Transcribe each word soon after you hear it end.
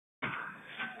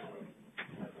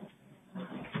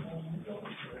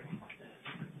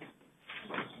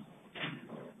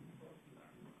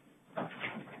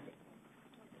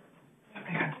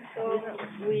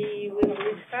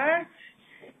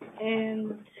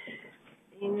And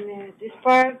in this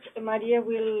part, Maria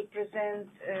will present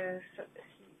her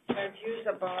views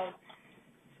about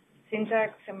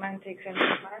syntax, semantics, and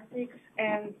grammatics,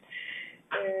 and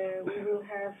we will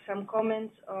have some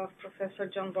comments of Professor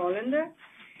John Bolender.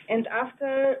 And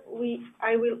after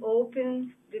I will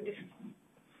open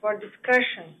for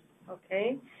discussion.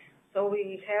 Okay, so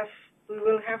we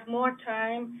will have more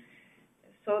time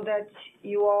so that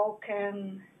you all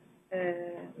can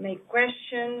make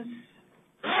questions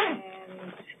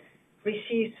and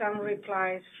receive some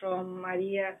replies from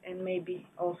Maria and maybe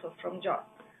also from John.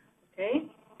 Okay?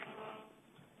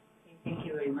 Thank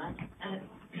you very much.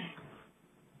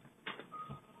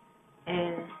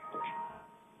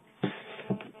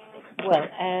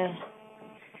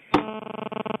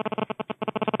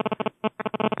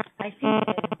 I think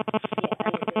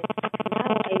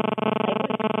now I will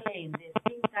explain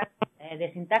the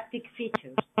syntactic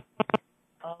features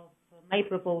of my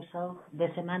proposal, the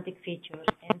semantic features,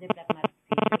 and the pragmatic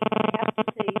features. I have to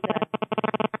say that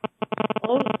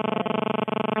all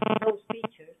those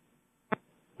features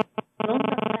don't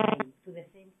apply to the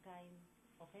same kind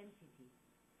of entity.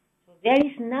 So there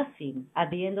is nothing at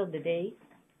the end of the day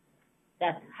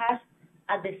that has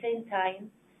at the same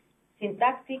time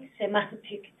syntactic,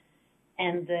 semantic,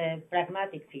 and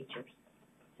pragmatic features.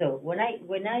 So when I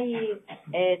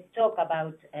talk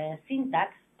about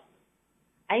syntax,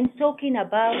 I'm talking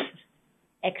about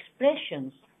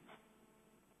expressions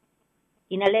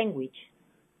in a language,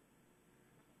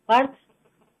 parts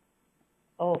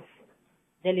of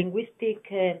the linguistic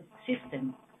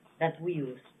system that we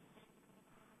use.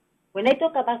 When I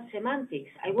talk about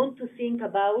semantics, I want to think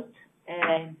about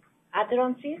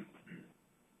utterances.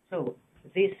 So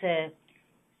these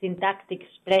syntactic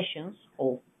expressions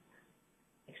or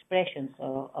expressions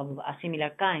of a similar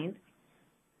kind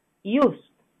used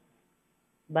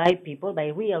by people, by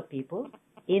real people,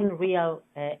 in real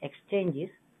exchanges.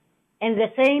 And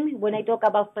the same when I talk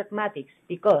about pragmatics,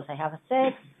 because I have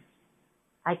said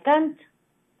I can't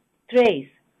trace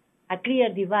a clear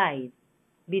divide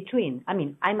between,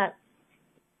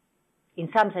 in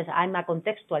some sense, I'm a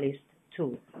contextualist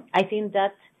too. I think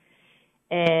that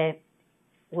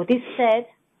what is said,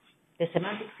 the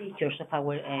semantic features of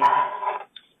our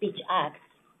speech acts,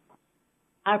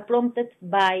 are prompted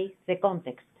by the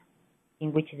context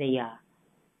in which they are.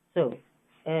 So,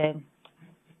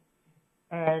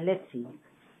 let's see.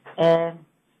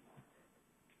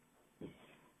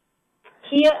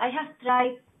 Here I have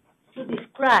tried to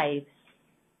describe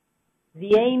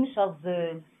the aims of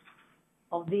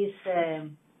these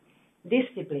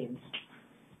disciplines,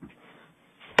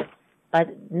 but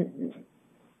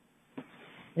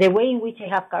the way in which I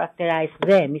have characterized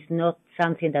them is not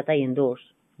something that I endorse.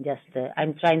 Just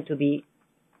I'm trying to be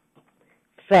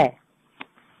fair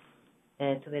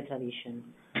to the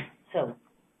tradition. So,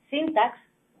 syntax,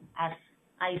 as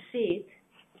I see it,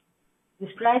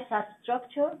 describes a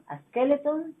structure, a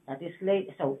skeleton that is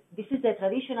laid. So, this is the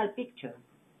traditional picture.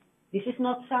 This is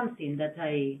not something that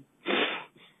I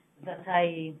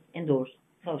endorse.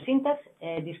 So, syntax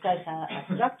describes a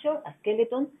structure, a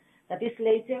skeleton that is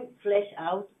later fleshed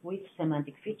out with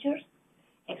semantic features.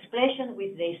 Expression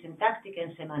with their syntactic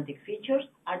and semantic features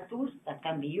are tools that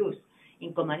can be used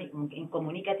in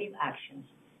communicative actions.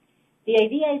 The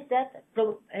idea is that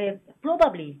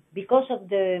probably because of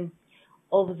the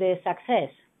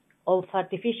success of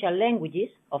artificial languages,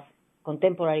 of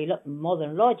contemporary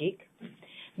modern logic,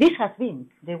 this has been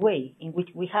the way in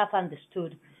which we have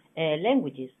understood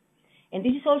languages. And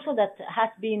this is also that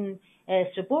has been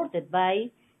supported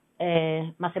by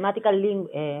mathematical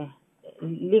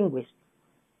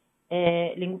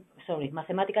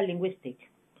mathematical linguistic.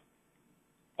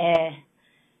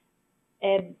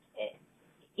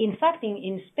 In fact,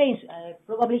 in Spain,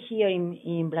 probably here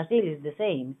in Brazil is the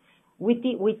same. We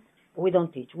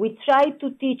don't teach. We try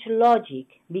to teach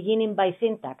logic beginning by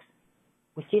syntax,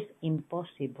 which is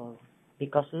impossible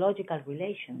because logical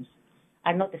relations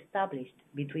are not established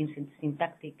between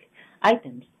syntactic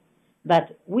items.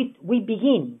 But we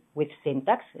begin with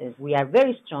syntax. We are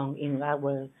very strong in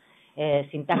our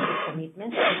syntactic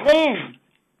commitments. Then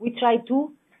we try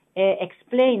to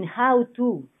explain how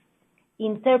to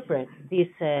interpret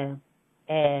these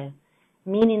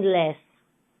meaningless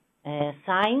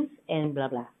signs and blah,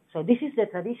 blah. So this is the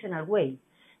traditional way,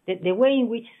 the way in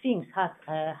which things have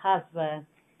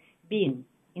been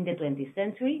in the 20th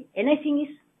century, and I think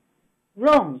it's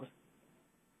wrong.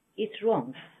 It's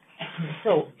wrong.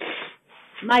 So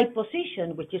my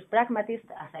position, which is pragmatist,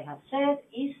 as I have said,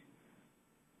 is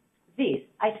this.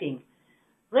 I think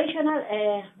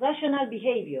rational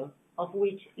behavior, of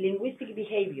which linguistic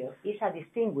behavior is a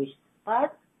distinguished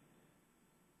part,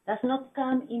 does not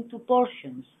come into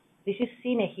portions. This is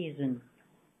synergism.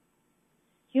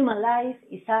 Human life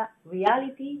is a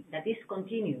reality that is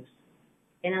continuous,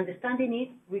 and understanding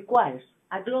it requires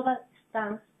a global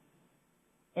stance.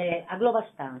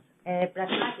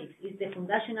 Pragmatics is the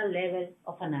foundational level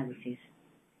of analysis.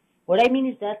 What I mean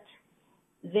is that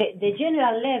the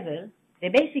general level, the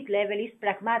basic level is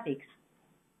pragmatics.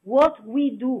 What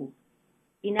we do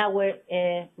in our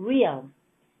real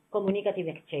communicative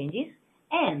exchanges,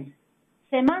 and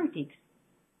semantics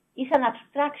is an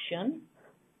abstraction,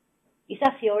 is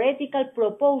a theoretical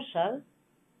proposal,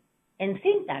 and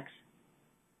syntax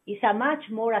is a much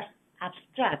more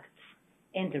abstract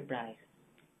enterprise.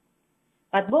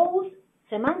 But both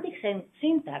semantics and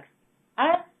syntax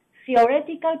are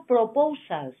theoretical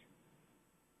proposals,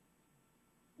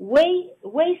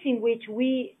 ways in which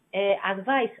we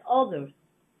advise others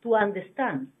to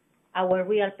understand our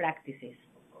real practices.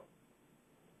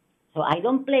 So I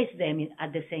don't place them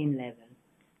at the same level.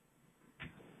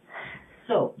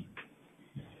 So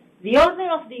the order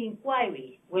of the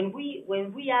inquiry, when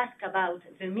we ask about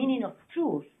the meaning of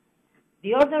truth,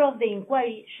 the order of the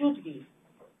inquiry should be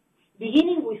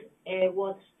beginning with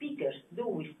what speakers do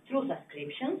with truth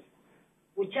ascriptions,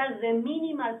 which are the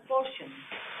minimal portions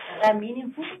that are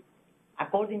meaningful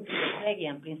according to the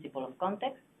Fregean principle of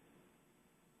context,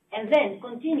 and then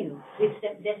continue with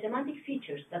the semantic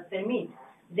features that permit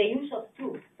the use of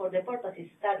truth for the purposes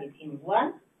studied in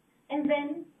one, and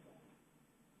then,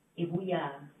 if we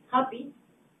are happy,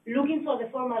 looking for the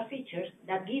formal features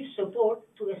that give support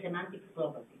to the semantic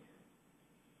properties.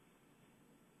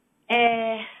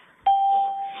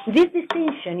 This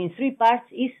distinction in three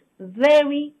parts is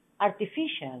very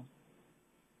artificial.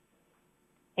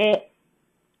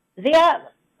 There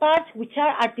are parts which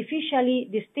are artificially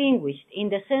distinguished in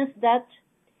the sense that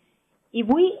if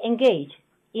we engage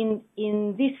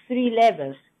in these three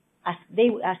levels as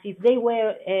if they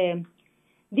were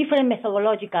different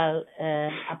methodological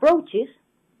approaches,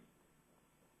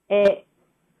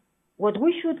 what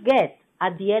we should get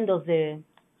at the end of the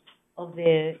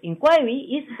inquiry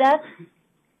is that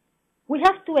we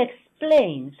have to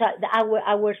explain, so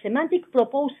our semantic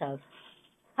proposals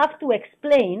have to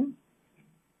explain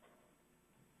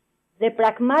the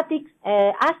pragmatic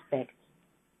aspects.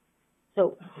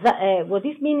 So what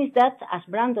this means is that, as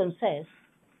Brandon says,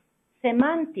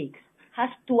 semantics has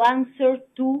to answer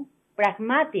to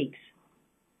pragmatics.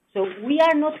 So we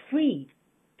are not free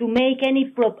to make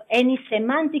any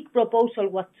semantic proposal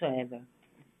whatsoever.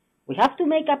 We have to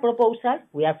make a proposal.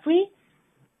 We are free.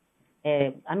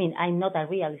 I'm not a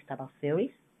realist about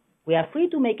theories. We are free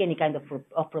to make any kind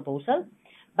of proposal,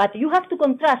 but you have to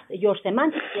contrast your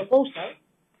semantic proposal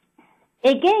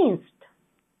against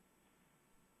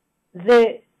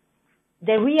the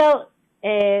real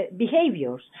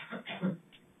behaviors.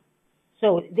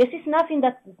 So this is nothing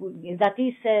that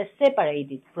is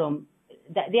separated from.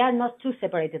 They are not two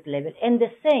separated levels. And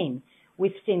the same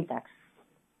with syntax.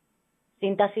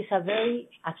 Syntax is a very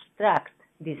abstract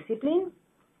discipline.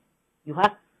 You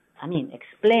have,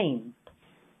 explain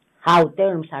how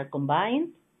terms are combined,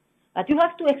 but you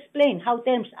have to explain how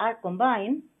terms are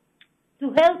combined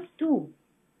to help to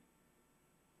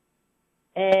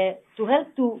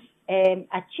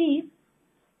achieve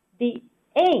the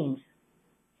aims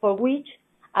for which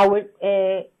our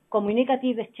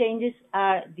communicative exchanges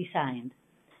are designed.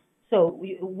 So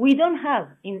we don't have,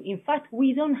 in fact,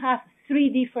 we don't have three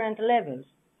different levels.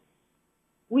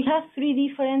 We have three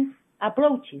different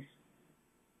approaches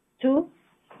to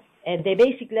the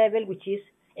basic level, which is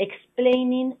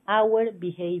explaining our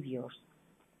behaviors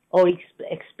or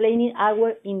explaining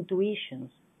our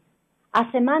intuitions. A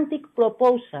semantic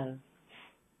proposal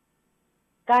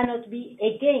cannot be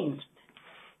against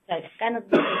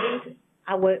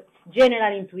our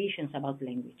general intuitions about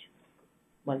language.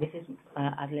 Well, this is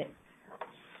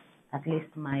at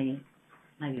least my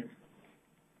view.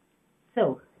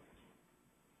 So,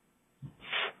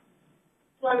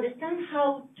 to understand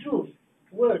how truth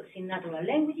works in natural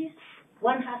languages,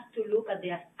 one has to look at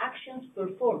the actions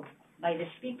performed by the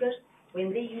speakers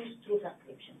when they use truth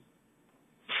ascriptions.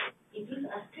 Truth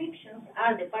ascriptions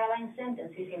are the paradigm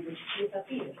sentences in which truth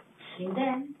appears. In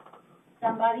them,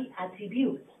 somebody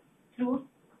attributes truth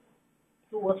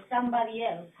to what somebody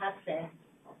else has said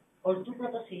or to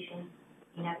propositions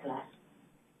in a class.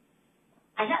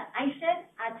 I said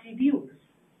attributes.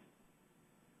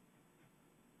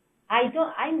 I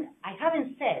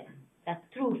haven't said that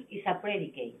truth is a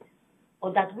predicate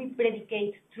or that we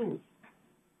predicate truth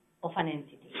of an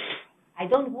entity. I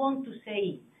don't want to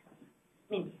say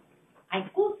it. I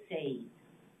could say it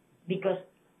because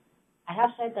I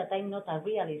have said that I'm not a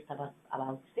realist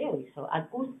about theory, so I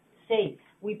could say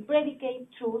we predicate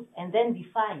truth and then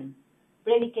define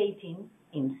predicating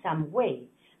in some way.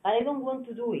 But I don't want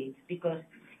to do it because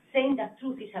saying that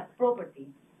truth is a property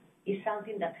is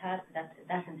something that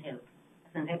doesn't help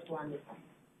to understand.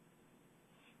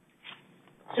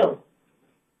 So,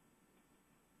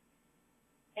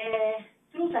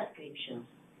 truth ascriptions.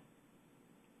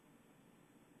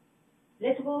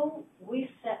 Let's go with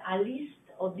a list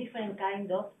of different kinds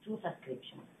of truth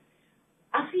ascriptions.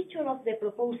 A feature of the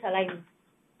proposal I'm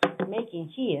making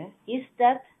here is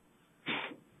that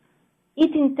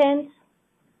it intends,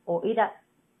 or it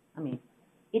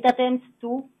attempts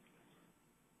to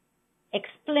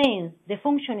explain the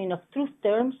functioning of truth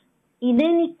terms in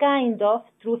any kind of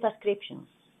truth ascriptions.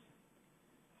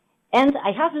 And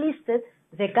I have listed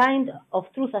the kind of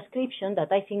truth ascription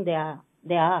that I think there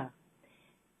are.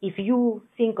 If you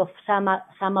think of some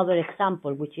other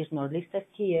example which is not listed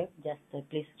here, just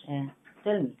please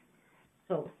tell me.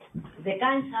 So the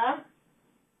kinds are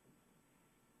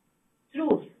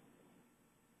truth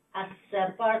as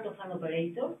a part of an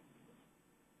operator.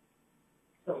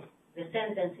 So the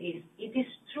sentence is, it is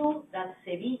true that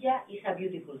Sevilla is a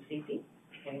beautiful city,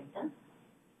 for instance.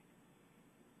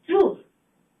 Truth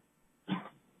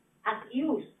as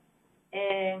used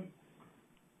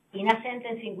in a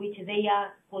sentence in which they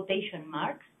are quotation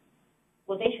marks.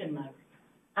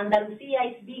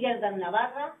 Andalucía is bigger than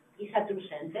Navarra is a true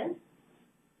sentence.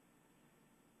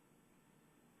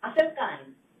 A third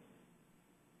kind,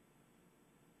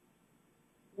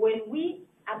 when we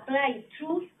apply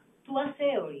truth to a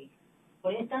theory,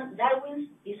 for instance, Darwin's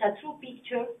is a true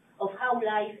picture of how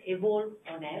life evolved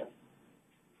on Earth.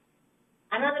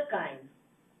 Another kind,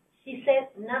 she said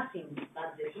nothing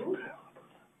but the truth.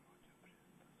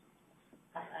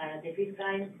 The fifth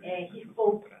kind, he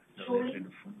spoke truly.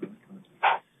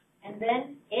 And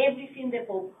then everything the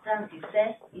Pope Francis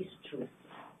says is true.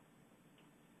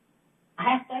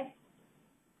 I have tried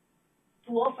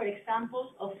to offer examples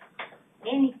of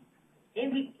every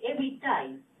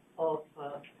type of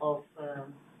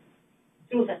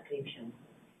truth ascription.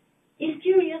 It's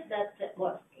curious that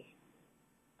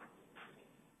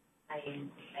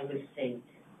I will say it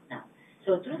now.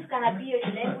 So truth can appear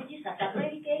in languages as a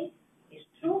predicate, is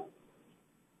true.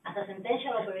 As a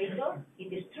sentential operator,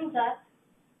 it is true that.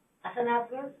 As an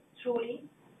adverb, truly.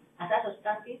 As a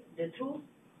substantive, the truth.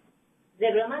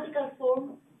 The grammatical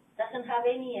form doesn't have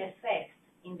any effect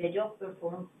in the job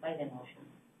performed by the notion.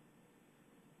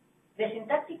 The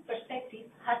syntactic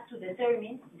perspective has to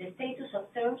determine the status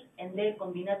of terms and their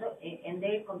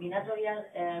combinatorial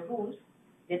rules.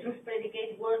 The truth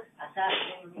predicate works as a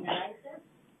nominalizer.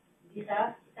 These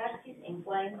are Tarski's and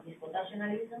Quine's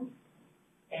disquotationalism.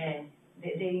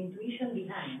 The intuition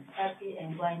behind Tarski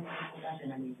and Quine's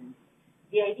disquotationalism.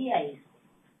 The idea is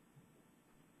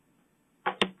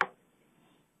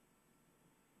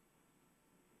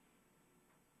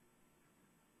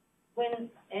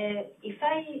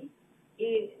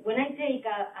when I take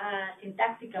a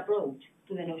syntactic approach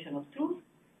to the notion of truth,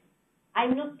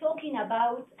 I'm not talking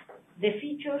about the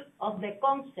features of the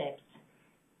concepts,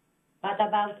 but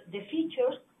about the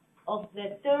features of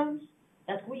the terms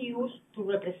that we use to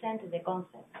represent the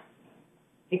concept.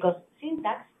 Because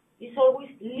syntax is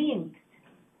always linked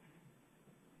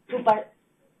to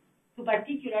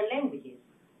particular languages.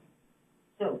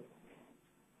 So,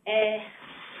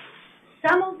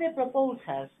 some of the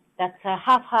proposals that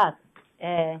have had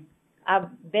a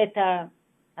better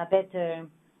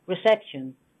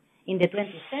reception in the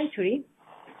 20th century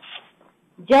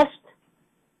just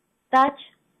touch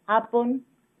upon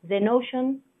the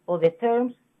notion or the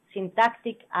term's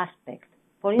syntactic aspect.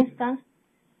 For instance,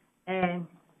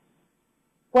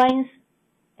 Quine's,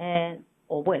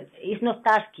 it's not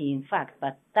Tarski in fact,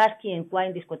 but Tarski and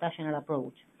Quine disquotational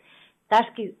approach.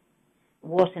 Tarski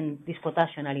wasn't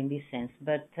disquotational in this sense,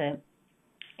 but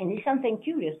and it's something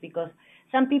curious because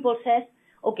some people say,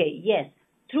 okay, yes,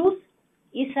 truth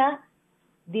is a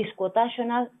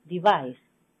disquotational device.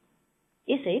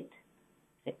 Is it?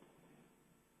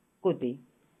 Could be.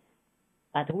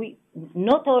 But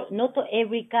not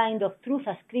every kind of truth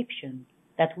ascription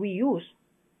that we use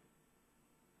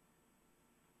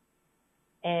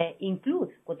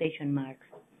includes quotation marks.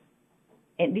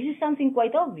 And this is something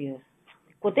quite obvious.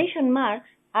 Quotation marks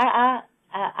are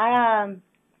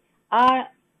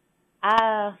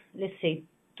let's say,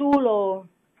 tool or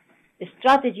a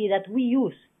strategy that we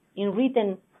use in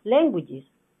written languages.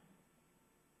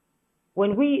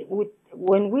 When we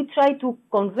try to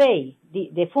convey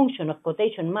the function of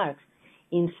quotation marks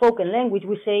in spoken language,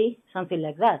 we say something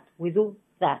like that. We do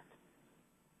that.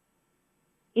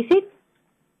 Is it?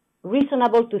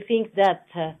 reasonable to think that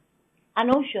a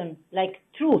notion like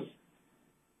truth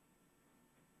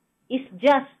is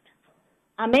just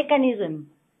a mechanism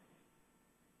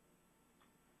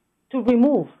to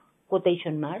remove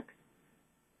quotation marks?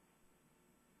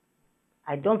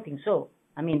 I don't think so.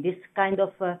 I mean, this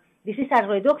is a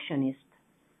reductionist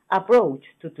approach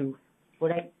to truth.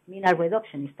 What I mean, a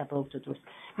reductionist approach to truth.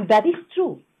 But it's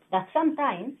true that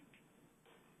sometimes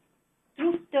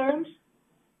truth terms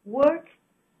work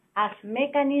as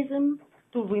mechanism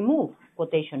to remove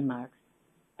quotation marks.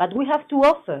 But we have to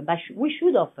offer, we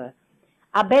should offer,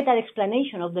 a better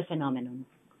explanation of the phenomenon.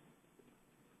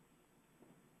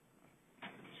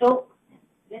 So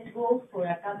let's go for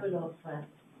a couple of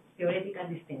theoretical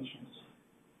distinctions.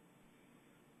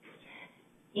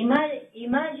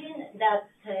 Imagine that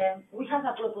we have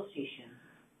a proposition,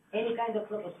 any kind of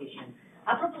proposition.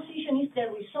 A proposition is the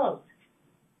result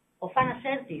of an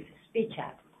assertive speech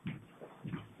act.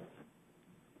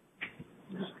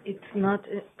 It's not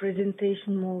a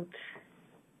presentation mode.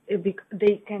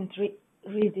 They can't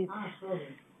read it. Ah,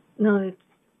 sorry. No, it's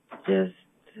just...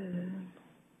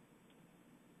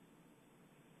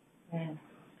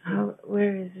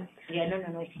 where is it? Yeah,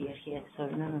 no, it's here.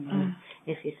 Sorry, no.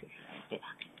 Yes.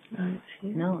 No, it's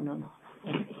here. No.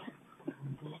 It's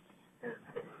here.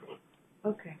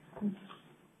 Okay.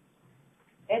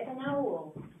 It's now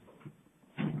or?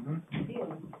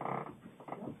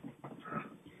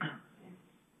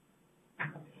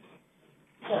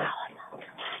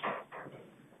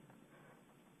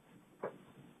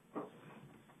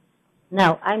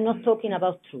 Now, I'm not talking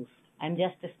about truth. I'm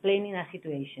just explaining a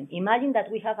situation. Imagine that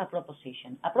we have a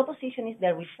proposition. A proposition is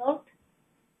the result,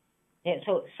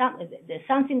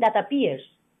 something that appears,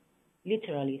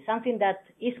 literally, something that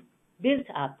is built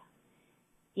up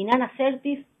in an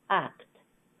assertive act.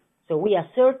 So we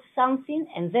assert something,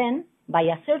 and then, by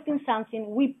asserting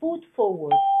something, we put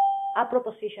forward a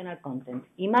propositional content.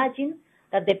 Imagine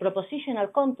that the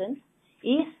propositional content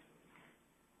is,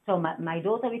 so my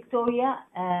daughter Victoria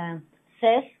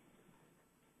says,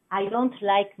 I don't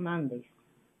like Mondays.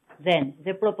 Then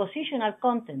the propositional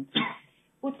content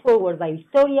put forward by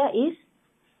Victoria is,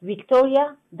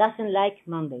 Victoria doesn't like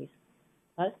Mondays.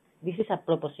 Right? This is a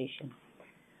proposition.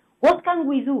 What can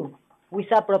we do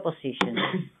with a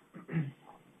proposition?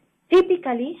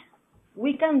 Typically,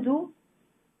 we can do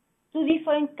two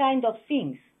different kinds of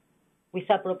things with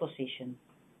a proposition.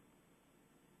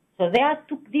 So there are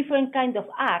two different kinds of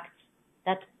acts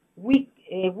that we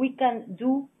can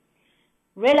do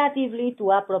relatively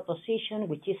to a proposition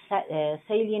which is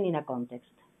salient in a context.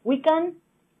 We can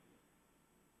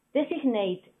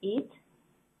designate it,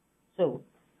 so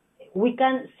we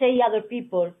can say other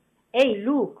people, hey,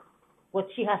 look what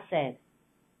she has said.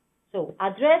 So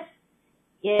address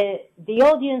the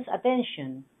audience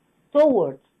attention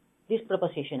towards this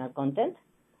propositional content.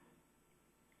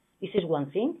 This is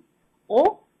one thing.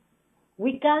 Or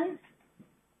we can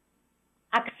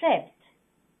accept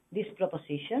this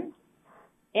proposition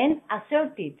and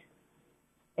assert it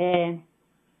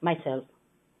myself.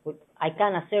 I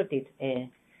can assert it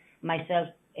myself.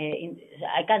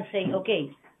 I can say,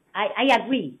 okay, I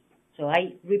agree. So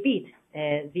I repeat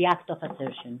the act of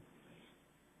assertion.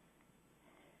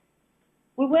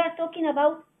 We were talking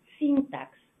about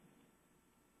syntax.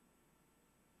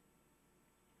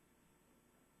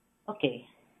 Okay.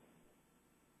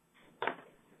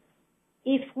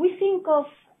 If we think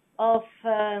of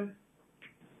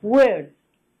words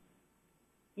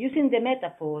using the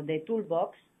metaphor, the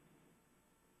toolbox,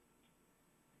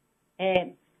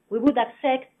 we would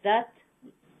accept that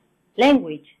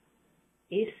language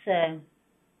is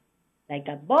like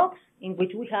a box in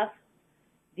which we have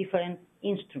different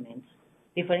instruments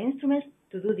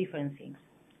to do different things.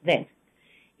 Then,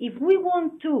 if we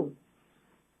want to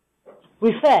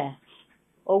refer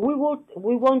or we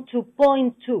want to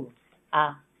point to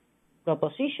a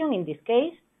proposition, in this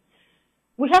case,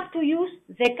 we have to use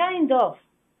the kind of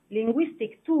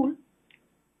linguistic tool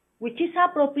which is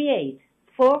appropriate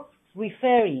for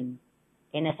referring.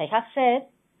 And as I have said,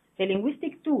 the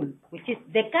linguistic tool, which is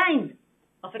the kind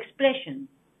of expression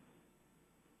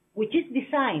which is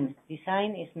design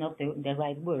is not the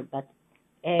right word, but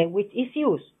which is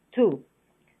used to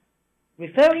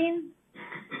referring,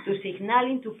 to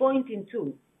signaling, to pointing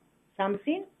to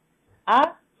something,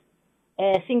 are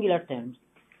singular terms.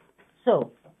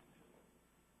 So,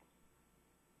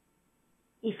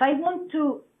 if I want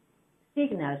to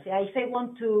signal, if I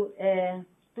want to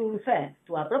refer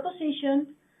to a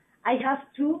proposition, I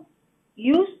have to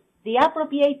use the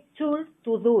appropriate tool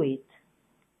to do it.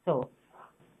 So,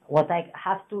 what I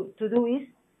have to do is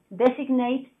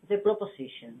designate the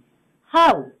proposition.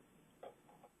 How?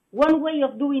 one way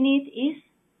of doing it is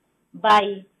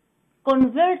by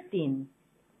converting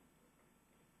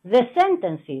the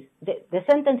sentences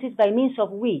by means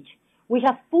of which we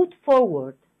have put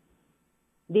forward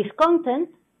this content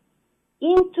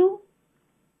into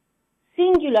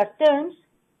singular terms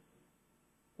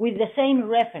with the same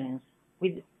reference,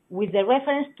 with the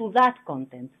reference to that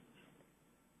content.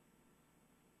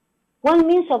 One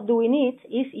means of doing it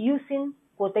is using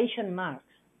quotation marks.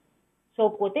 So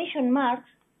quotation marks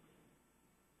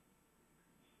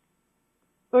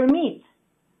permit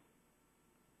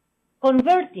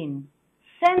converting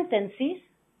sentences,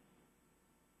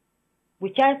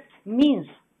 which are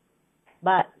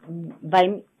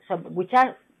which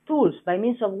are tools by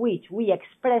means of which we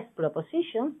express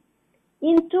propositions,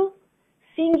 into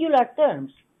singular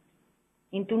terms,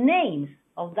 into names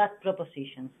of that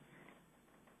proposition.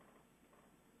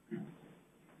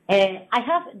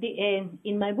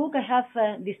 In my book, I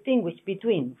have distinguished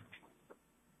between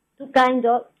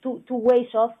two ways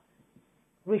of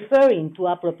referring to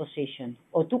a proposition,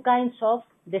 or two kinds of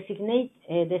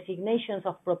designations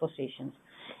of propositions,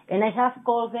 and I have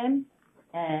called them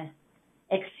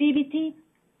exhibitive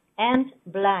and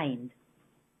blind.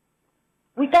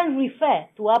 We can refer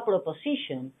to a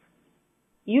proposition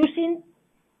using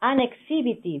an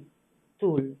exhibitive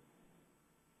tool,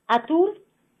 a tool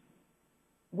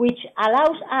which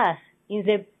allows us, in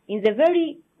the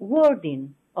very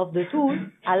wording of the tool,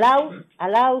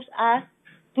 allows us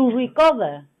to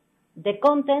recover the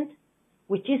content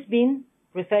which is being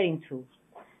referring to.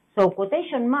 So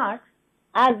quotation marks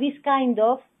are this kind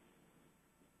of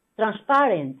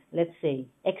transparent, let's say,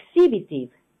 exhibitive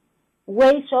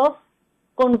ways of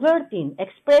converting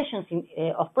expressions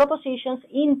of propositions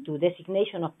into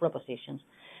designation of propositions.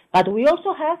 But we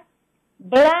also have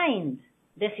blind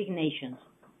designations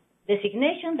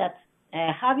that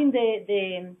having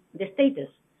the status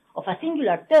of a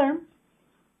singular term.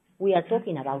 We are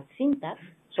talking about syntax,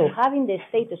 so having the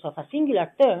status of a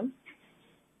singular term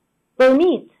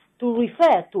permits to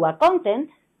refer to a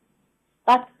content,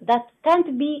 but that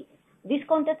can't be, this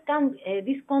content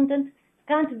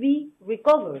can't be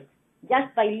recovered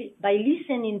just by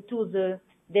listening to the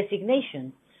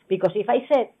designation. Because if I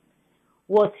said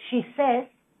what she says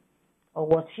or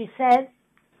what she said,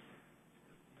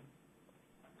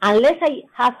 unless I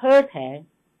have heard her,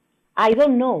 I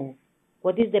don't know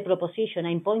what is the proposition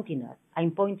I'm pointing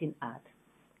at.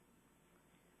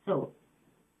 So,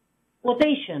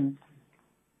 quotation,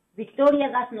 Victoria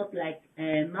does not like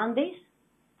Mondays,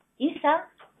 is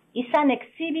an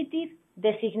exhibitive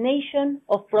designation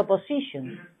of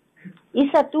proposition. Is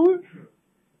a tool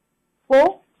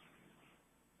for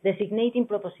designating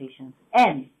propositions.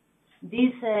 And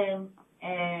this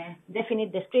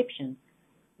definite description,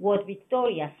 what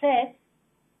Victoria said,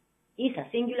 is a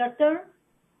singular term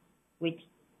which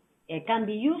can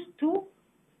be used to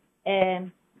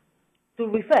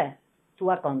refer to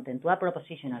a content, to a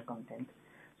propositional content.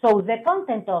 So the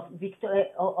content of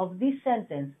this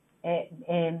sentence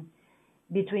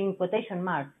between quotation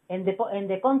marks and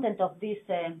the content of these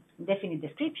definite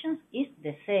descriptions is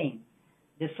the same,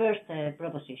 the first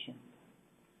proposition.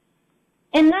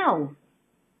 And now,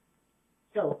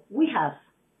 so we have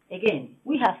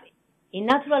in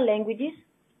natural languages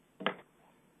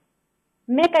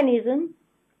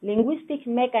linguistic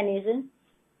mechanism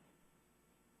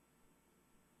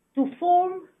to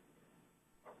form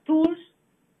tools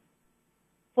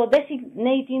for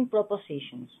designating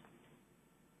propositions.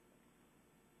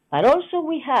 But also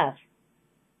we have,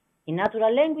 in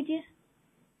natural languages,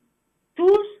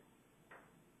 tools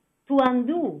to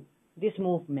undo this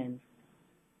movement,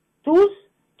 tools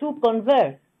to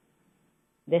convert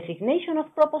designation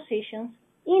of propositions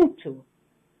into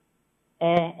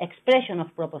expression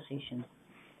of propositions.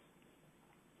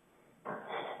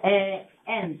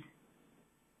 And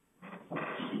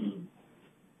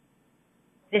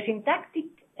the syntactic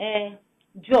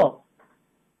job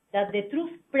that the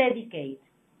truth predicate,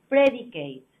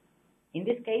 in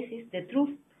this case is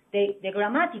the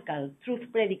grammatical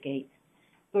truth predicate,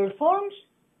 performs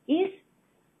is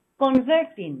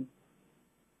converting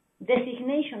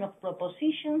designation of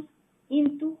propositions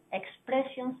into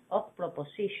expressions of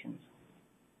propositions.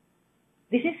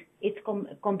 This is its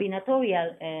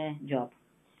combinatorial job.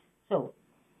 So,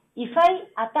 if I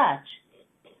attach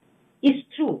is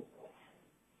true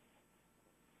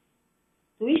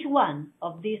to each one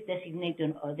of these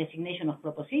designation of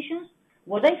propositions,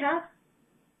 what I have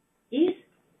is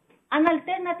an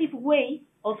alternative way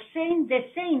of saying the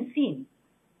same thing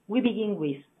we begin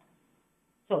with.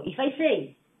 So if I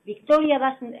say Victoria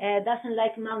doesn't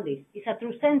like Mondays is a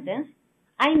true sentence,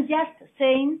 I'm just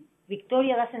saying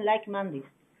Victoria doesn't like Mondays.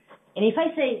 And if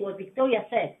I say what Victoria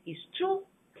said is true,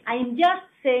 I'm just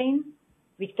saying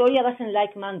Victoria doesn't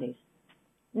like Mondays.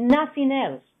 Nothing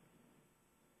else.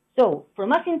 So,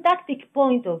 from a syntactic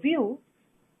point of view,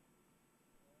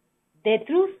 the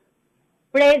truth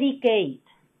predicate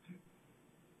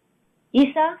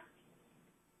is a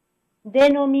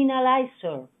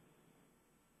denominalizer,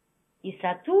 is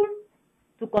a tool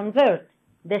to convert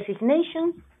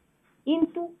designations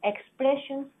into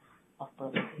expressions of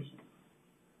propositions.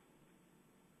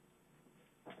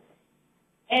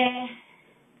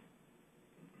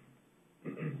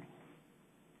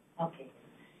 Okay.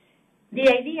 The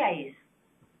idea is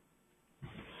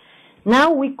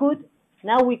now we could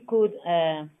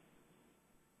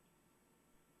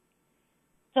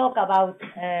talk about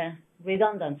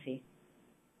redundancy.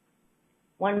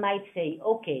 One might say,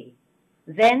 okay,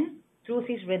 then truth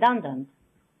is redundant,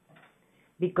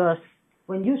 because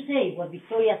when you say what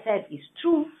Victoria said is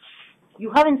true,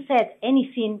 you haven't said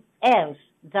anything else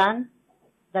than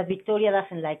that Victoria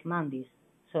doesn't like Mondays.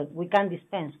 So we can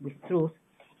dispense with truth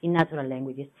in natural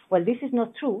languages. Well, this is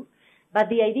not true, but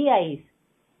the idea is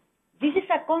this is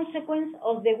a consequence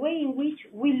of the way in which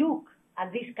we look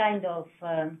at this kind of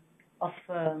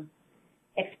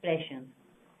expressions.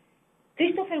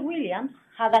 Christopher Williams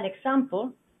had an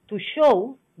example to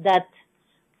show that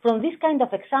from this kind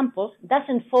of examples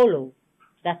doesn't follow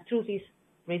that truth is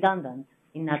redundant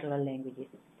in natural languages.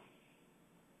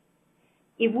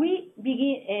 If we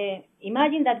begin,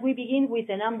 imagine that we begin with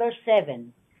the number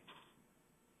 7,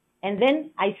 and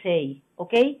then I say,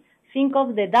 okay, think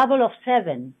of the double of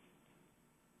 7,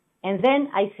 and then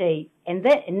I say, and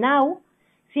now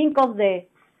think of the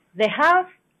half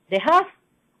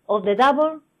of the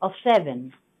double of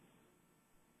 7.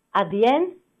 At the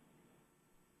end,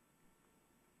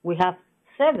 we have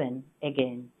 7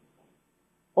 again.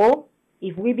 Or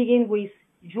if we begin with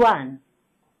Juan,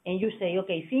 and you say,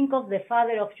 okay, think of the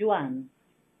father of Juan,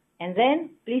 and then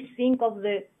please think of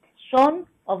the son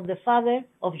of the father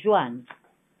of Juan.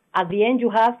 At the end,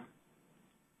 you have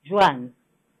Juan.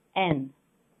 And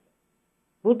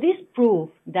would this prove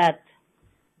that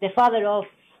the father of,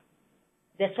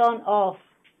 the son of,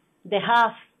 the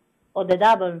half, or the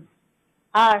double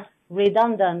are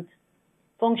redundant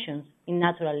functions in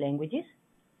natural languages?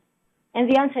 And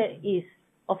the answer is,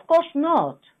 of course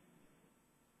not.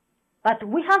 But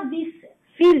we have this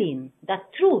feeling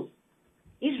that truth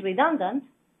is redundant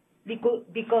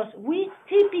because we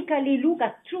typically look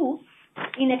at truth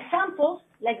in examples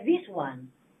like this one.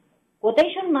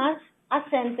 Quotation marks, a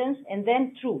sentence, and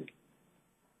then truth.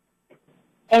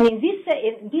 And in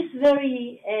this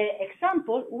very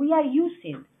example, we are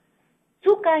using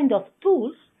two kinds of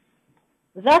tools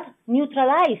that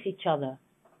neutralize each other.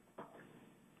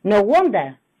 No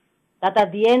wonder that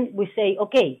at the end we say,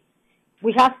 okay,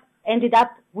 we have ended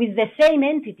up with the same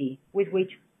entity with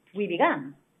which we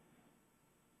began.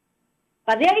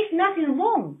 But there is nothing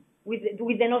wrong with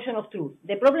the notion of truth.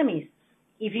 The problem is,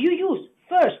 if you use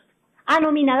first a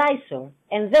nominalizer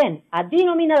and then a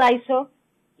denominalizer,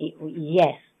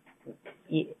 yes,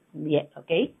 yeah,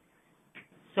 okay.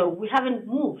 So we haven't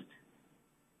moved.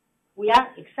 We are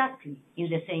exactly in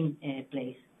the same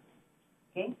place,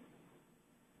 okay.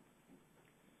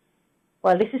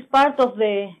 Well, this is part of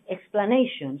the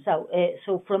explanation.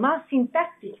 So from a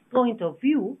syntactic point of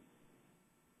view,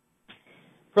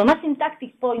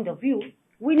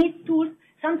 we need tools.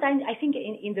 Sometimes I think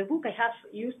in the book I have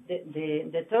used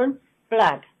the term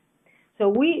plug. So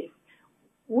we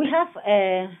have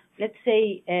let's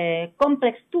say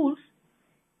complex tools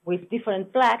with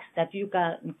different plugs that you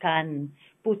can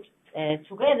put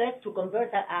together to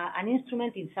convert an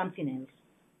instrument in something else.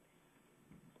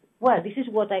 Well, this is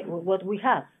what we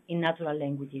have in natural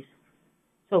languages.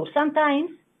 So sometimes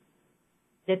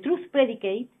the truth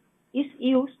predicate is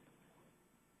used.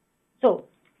 So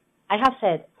I have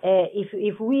said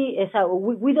if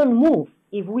we don't move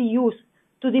if we use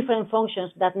two different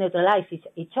functions that neutralize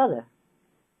each other.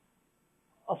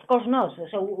 Of course not.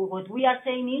 So what we are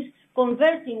saying is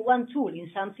converting one tool in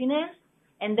something else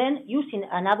and then using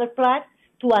another plug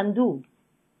to undo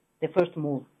the first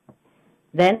move.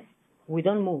 Then we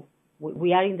don't move.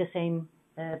 We are in the same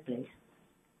place.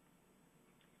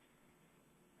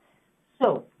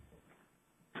 So,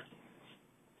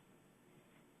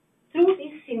 truth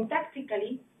is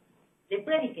syntactically, the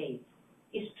predicate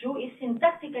is true, is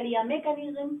syntactically a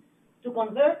mechanism to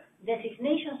convert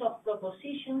designations of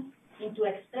propositions into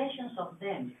expressions of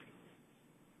them.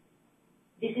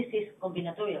 This is his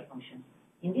combinatorial function.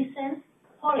 In this sense,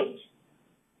 Horridge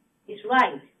is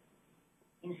right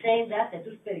in saying that the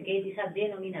truth predicate is a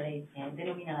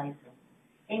denominalizer.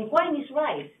 And Quine is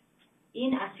right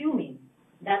in assuming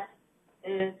that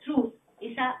truth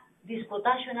is a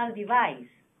disputational device.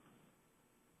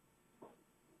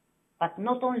 But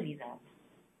not only that.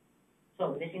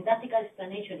 So the syntactic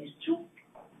explanation is true,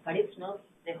 but it's not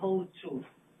the whole truth.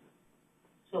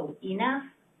 So enough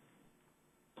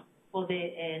for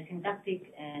the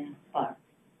syntactic part.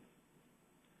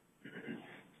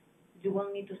 Do you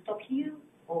want me to stop here,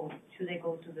 or should I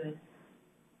go to the...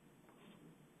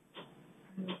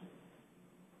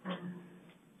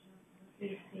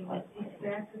 Is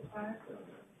that the part?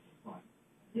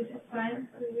 This is fine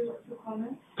for you to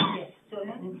comment? Yes. So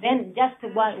then just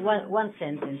one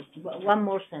sentence, one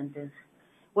more sentence.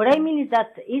 What I mean is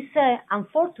that it's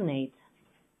unfortunate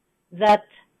that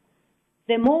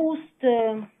the most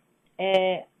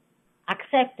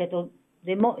accepted or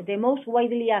the most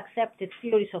widely accepted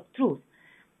theories of truth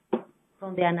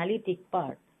from the analytic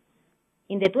part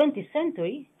in the 20th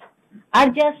century are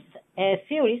just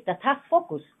theories that have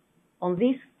focused on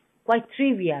this quite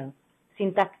trivial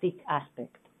syntactic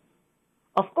aspect.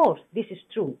 Of course, this is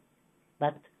true,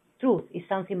 but truth is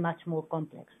something much more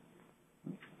complex.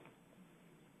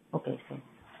 Okay, so.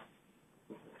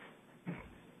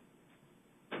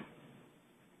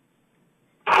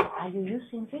 Are you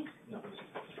using this? No.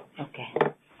 Okay.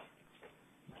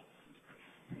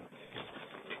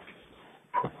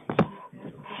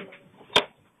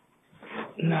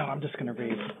 No, I'm just going to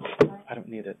read. I don't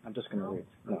need it. I'm just going to read.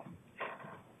 No.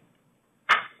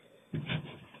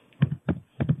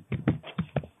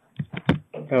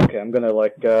 Okay, I'm going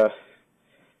to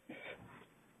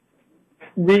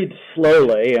read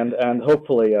slowly, and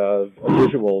hopefully a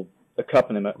visual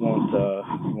accompaniment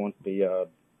won't be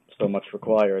so much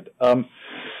required.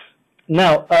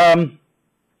 Now,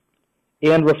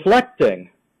 in reflecting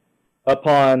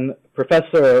upon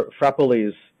Professor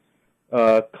Frápolli's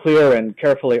clear and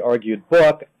carefully argued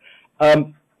book,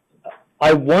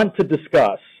 I want to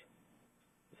discuss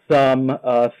some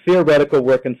theoretical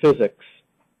work in physics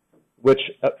which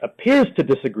appears to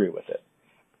disagree with it.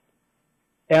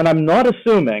 And I'm not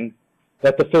assuming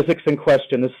that the physics in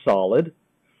question is solid.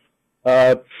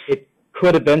 It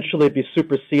could eventually be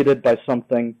superseded by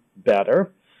something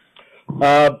better.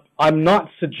 I'm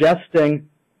not suggesting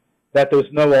that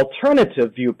there's no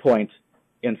alternative viewpoint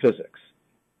in physics.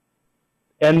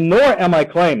 And nor am I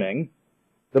claiming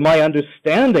that my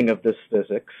understanding of this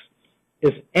physics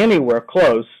is anywhere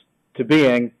close to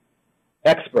being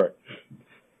expert.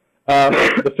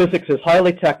 The physics is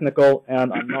highly technical,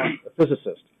 and I'm not a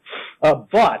physicist.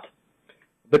 But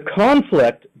the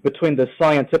conflict between the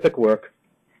scientific work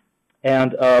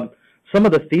and some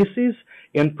of the theses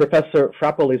in Professor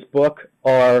Frápolli's book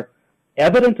are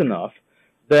evident enough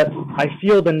that I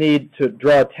feel the need to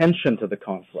draw attention to the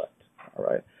conflict. All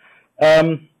right.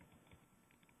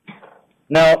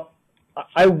 Now,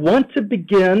 I want to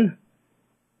begin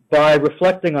by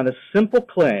reflecting on a simple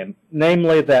claim,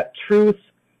 namely that truth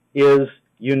is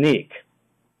unique.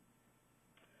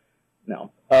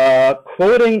 Now,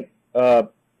 quoting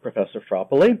Professor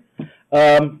Frápolli,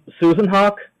 Susan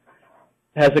Haack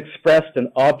has expressed an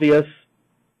obvious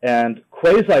and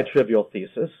quasi-trivial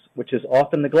thesis, which is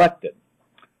often neglected,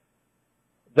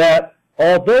 that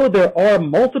although there are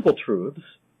multiple truths,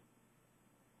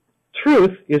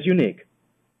 truth is unique.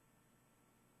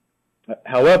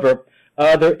 However,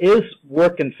 there is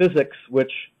work in physics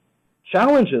which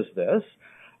challenges this.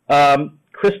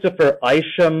 Christopher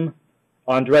Isham,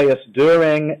 Andreas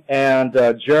Düring, and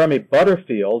Jeremy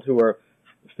Butterfield, who are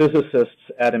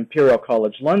physicists at Imperial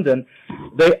College London,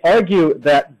 they argue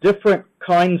that different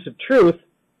kinds of truth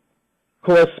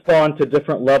correspond to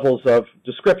different levels of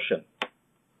description.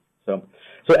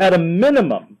 So at a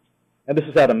minimum, and this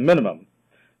is at a minimum,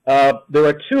 there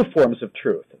are two forms of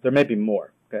truth. There may be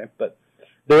more, okay, but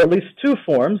there are at least two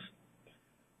forms.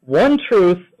 One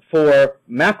truth for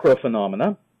macro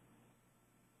phenomena,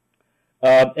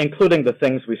 including the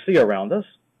things we see around us,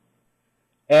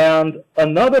 and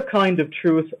another kind of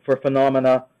truth for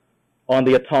phenomena on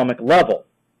the atomic level.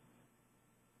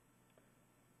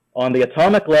 On the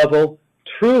atomic level,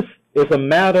 truth is a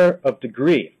matter of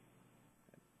degree.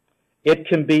 It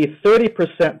can be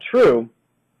 30% true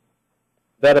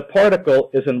that a particle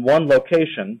is in one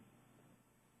location,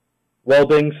 while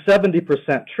being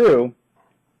 70% true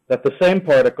that the same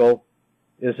particle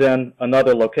is in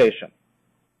another location.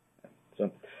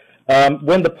 So,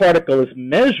 when the particle is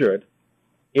measured,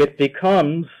 it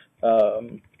becomes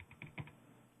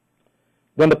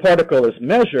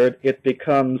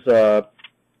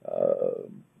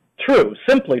true,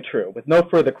 simply true, with no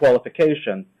further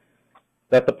qualification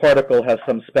that the particle has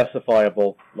some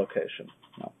specifiable location.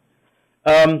 No.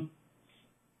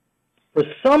 For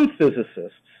some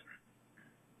physicists,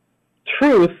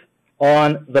 truth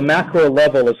on the macro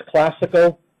level is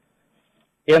classical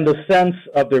in the sense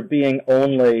of there being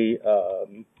only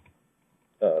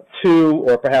 2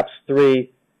 or perhaps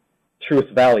 3 truth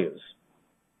values.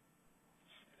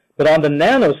 But on the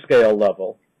nanoscale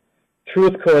level,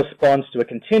 truth corresponds to a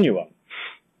continuum,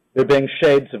 there being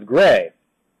shades of gray.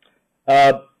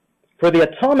 For the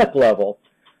atomic level,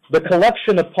 the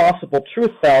collection of possible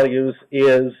truth values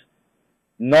is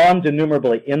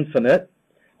non-denumerably infinite,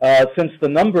 since the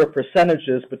number of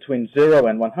percentages between 0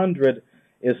 and 100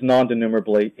 is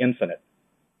non-denumerably infinite.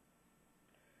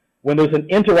 When there's an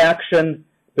interaction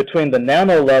between the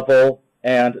nano level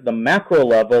and the macro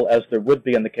level, as there would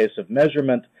be in the case of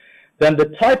measurement, then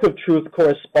the type of truth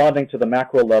corresponding to the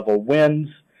macro level wins,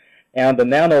 and the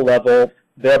nano level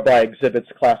thereby exhibits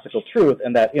classical truth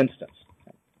in that instance.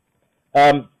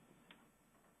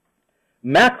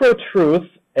 Macro truth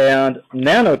and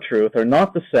nano truth are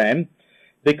not the same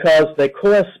because they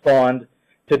correspond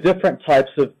to different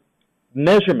types of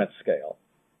measurement scale.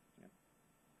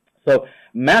 So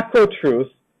macro truth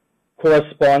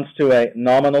corresponds to a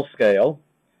nominal scale,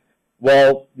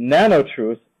 while nano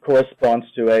truth corresponds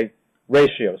to a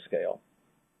ratio scale.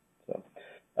 So,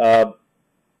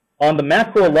 on the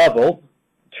macro level,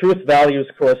 truth values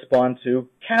correspond to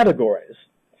categories.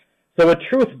 So a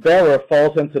truth bearer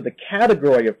falls into the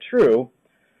category of true,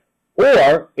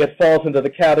 or it falls into the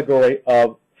category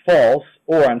of false,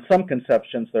 or in some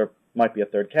conceptions there might be a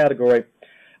third category.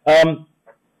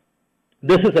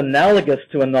 This is analogous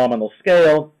to a nominal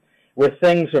scale, where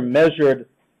things are measured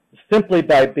simply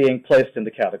by being placed into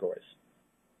categories.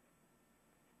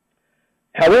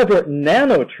 However,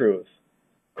 nano-truth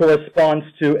corresponds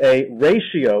to a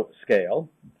ratio scale,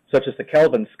 such as the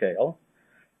Kelvin scale,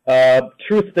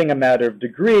 truth being a matter of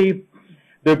degree,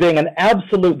 there being an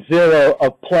absolute zero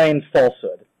of plain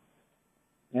falsehood.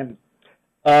 And,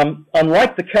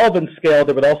 unlike the Kelvin scale,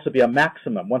 there would also be a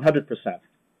maximum, 100%.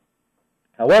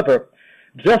 However,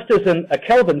 just as in a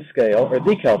Kelvin scale, or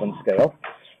the Kelvin scale,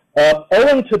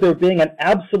 owing to there being an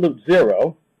absolute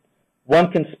zero,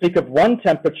 one can speak of one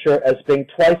temperature as being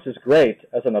twice as great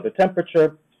as another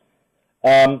temperature.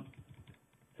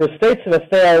 For states of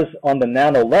affairs on the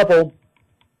nano level,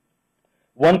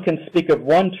 one can speak of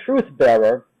one truth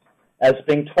bearer as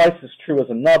being twice as true as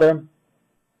another.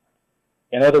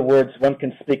 In other words, one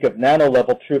can speak of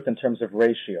nano-level truth in terms of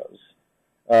ratios,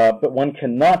 but one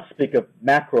cannot speak of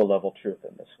macro-level truth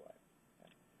in this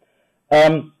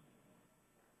way.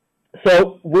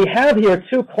 So we have here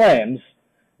two claims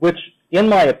which, in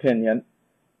my opinion,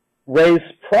 raise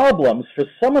problems for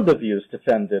some of the views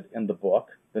defended in the book,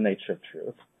 The Nature of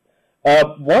Truth.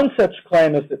 One such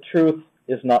claim is that truth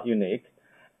is not unique.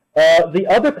 The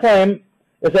other claim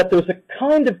is that there's a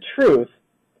kind of truth,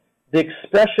 the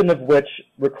expression of which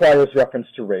requires reference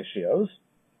to ratios.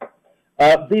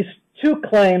 These two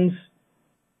claims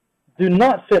do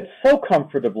not fit so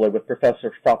comfortably with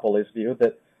Professor Frápolli's view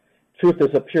that truth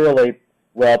is a purely,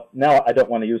 well, now I don't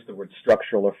want to use the word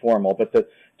structural or formal, but that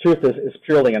truth is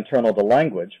purely internal to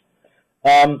language.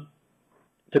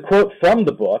 To quote from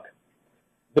the book,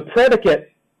 the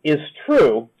predicate is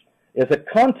true is a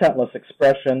contentless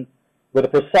expression with a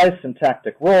precise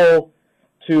syntactic role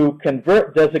to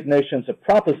convert designations of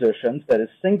propositions, that is,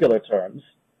 singular terms,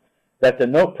 that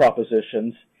denote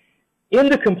propositions,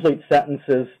 into complete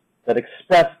sentences that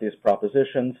express these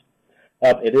propositions.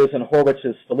 It is, in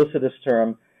Horwitz's felicitous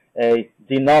term, a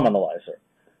denominalizer.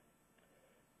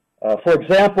 For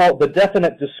example, the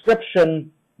definite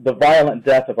description, the violent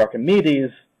death of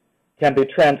Archimedes, can be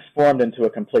transformed into a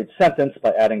complete sentence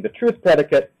by adding the truth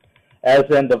predicate, as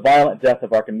in the violent death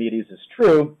of Archimedes is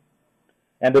true,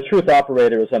 and the truth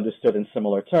operator is understood in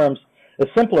similar terms. A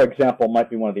simpler example might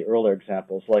be one of the earlier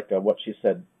examples, like what she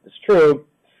said is true.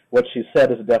 What she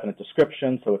said is a definite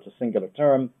description, so it's a singular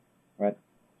term, right?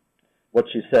 What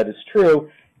she said is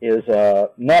true is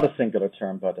not a singular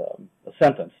term, but a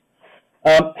sentence.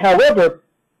 However,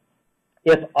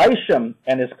 if Isham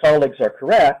and his colleagues are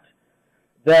correct,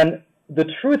 then the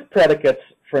truth predicates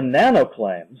for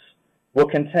nanoclaims will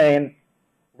contain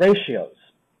ratios.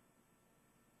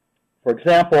 For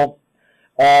example,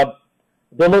 the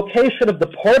location of the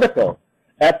particle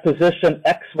at position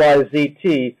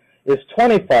XYZT is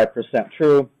 25%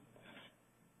 true,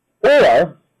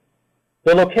 or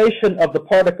the location of the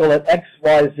particle at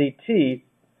XYZT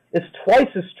is twice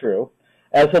as true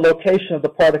as the location of the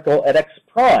particle at X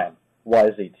prime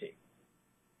YZT.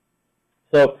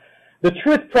 So the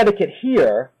truth predicate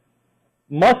here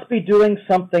must be doing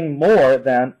something more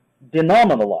than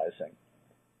denominalizing.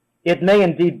 It may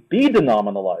indeed be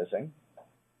denominalizing,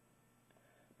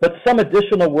 but some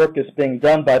additional work is being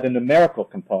done by the numerical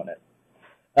component.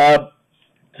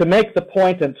 To make the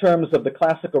point in terms of the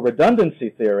classical redundancy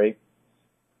theory,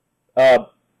 the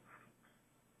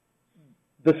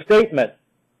statement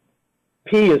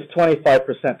P is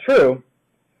 25% true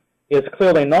is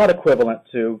clearly not equivalent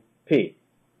to P.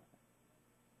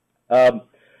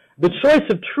 The choice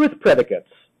of truth predicates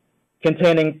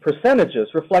containing percentages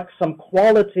reflects some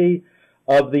quality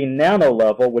of the nano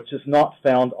level which is not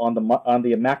found on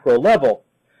the macro level.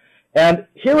 And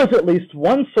here is at least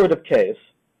one sort of case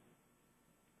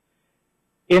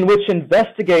in which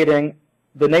investigating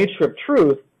the nature of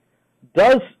truth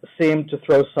does seem to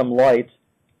throw some light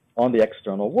on the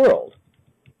external world.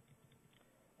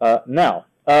 Now,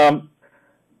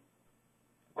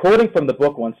 quoting from the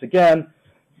book once again,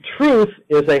 truth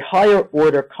is a higher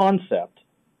order concept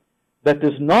that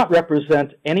does not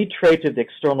represent any trait of the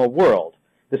external world.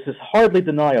 This is hardly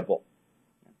deniable.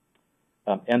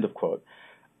 End of quote.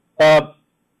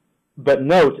 But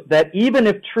note that even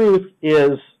if truth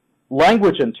is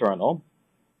language internal,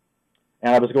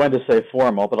 and I was going to say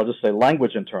formal, but I'll just say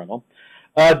language internal,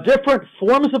 different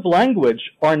forms of language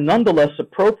are nonetheless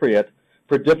appropriate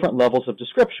for different levels of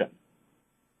description.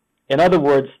 In other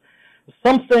words,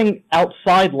 something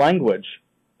outside language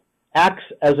acts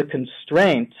as a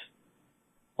constraint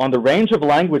on the range of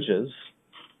languages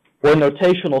or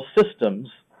notational systems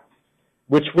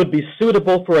which would be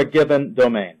suitable for a given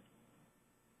domain.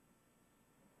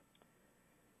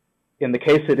 In the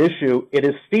case at issue, it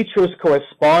is features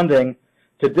corresponding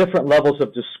to different levels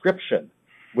of description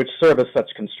which serve as such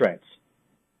constraints.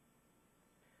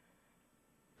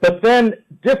 But then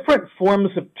different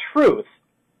forms of truth,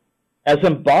 as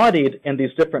embodied in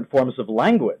these different forms of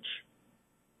language,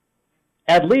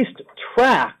 at least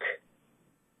track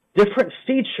different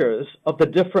features of the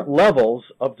different levels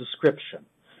of description.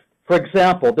 For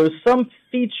example, there's some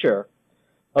feature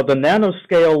of the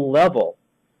nanoscale level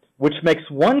which makes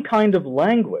one kind of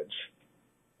language,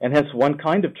 and hence one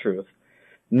kind of truth,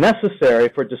 necessary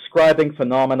for describing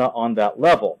phenomena on that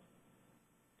level.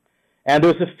 And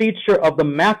there's a feature of the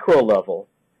macro level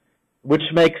which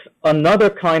makes another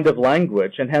kind of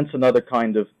language, and hence another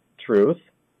kind of truth,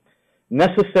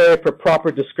 necessary for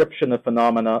proper description of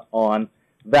phenomena on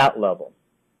that level.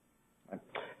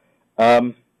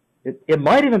 It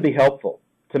might even be helpful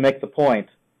to make the point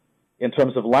in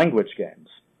terms of language games,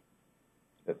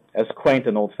 as quaint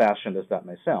and old-fashioned as that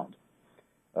may sound.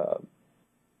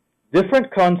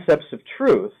 Different concepts of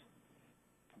truth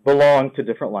belong to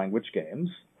different language games.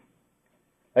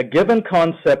 A given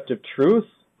concept of truth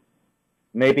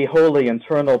may be wholly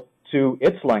internal to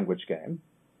its language game,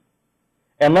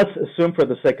 and let's assume for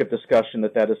the sake of discussion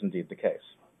that that is indeed the case.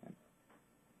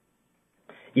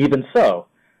 Even so,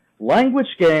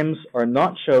 language games are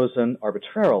not chosen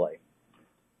arbitrarily.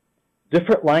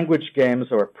 Different language games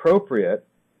are appropriate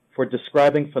for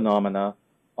describing phenomena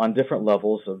on different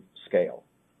levels of scale.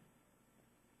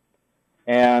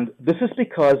 And this is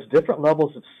because different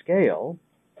levels of scale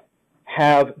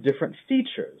have different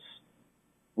features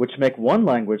which make one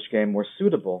language game more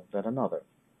suitable than another.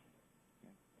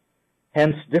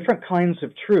 Hence, different kinds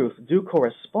of truth do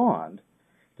correspond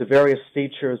to various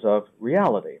features of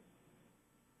reality.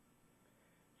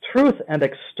 Truth and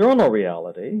external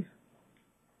reality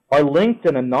are linked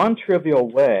in a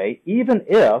non-trivial way, even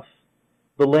if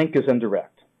the link is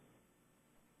indirect.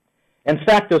 In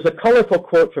fact, there's a colorful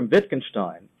quote from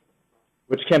Wittgenstein,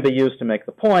 which can be used to make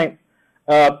the point,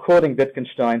 quoting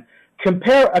Wittgenstein,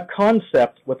 "Compare a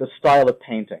concept with a style of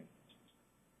painting.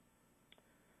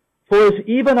 For is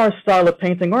even our style of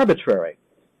painting arbitrary?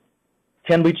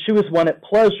 Can we choose one at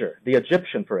pleasure, the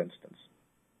Egyptian, for instance?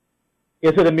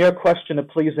 Is it a mere question of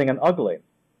pleasing and ugly?"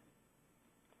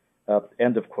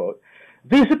 End of quote.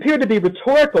 These appear to be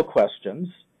rhetorical questions,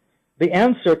 the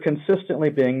answer consistently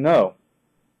being no.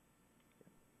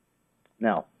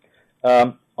 Now,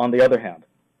 on the other hand,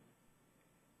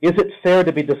 is it fair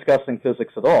to be discussing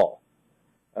physics at all?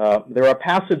 There are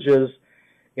passages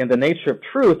in the nature of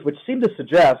truth which seem to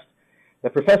suggest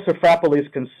that Professor Frápolli's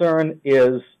concern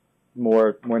is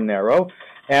more narrow,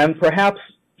 and perhaps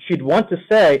she'd want to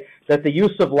say that the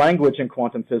use of language in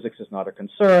quantum physics is not a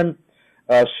concern.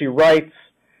 She writes,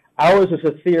 "Ours is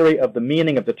a theory of the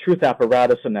meaning of the truth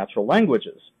apparatus in natural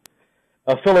languages,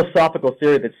 a philosophical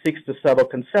theory that seeks to settle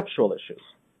conceptual issues."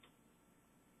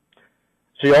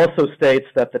 She also states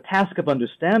that the task of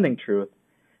understanding truth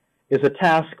is a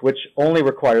task which only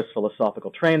requires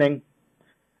philosophical training,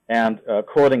 and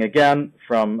quoting again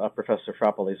from Professor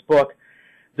Frápolli's book,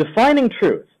 "Defining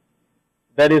truth,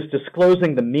 that is,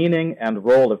 disclosing the meaning and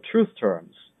role of truth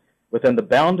terms within the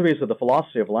boundaries of the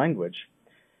philosophy of language,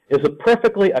 is a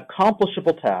perfectly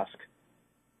accomplishable task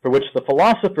for which the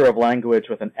philosopher of language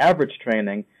with an average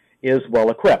training is well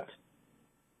equipped.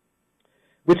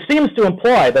 Which seems to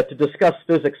imply that to discuss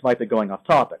physics might be going off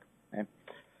topic. Okay?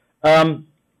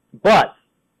 But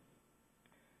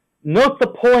note the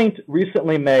point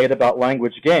recently made about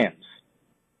language games.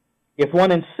 If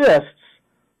one insists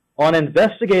on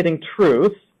investigating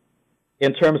truth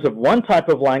in terms of one type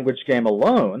of language game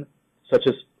alone, such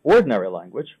as ordinary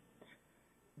language,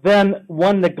 then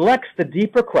one neglects the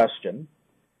deeper question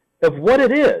of what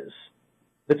it is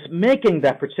that's making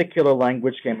that particular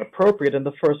language game appropriate in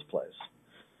the first place.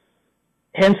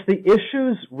 Hence, the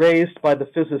issues raised by the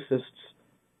physicists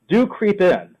do creep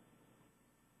in,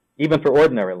 even for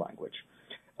ordinary language.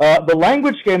 The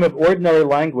language game of ordinary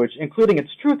language, including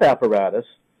its truth apparatus,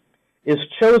 is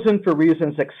chosen for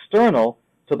reasons external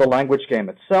to the language game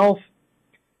itself,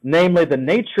 namely the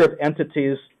nature of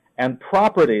entities and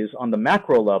properties on the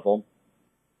macro level.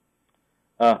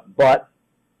 But,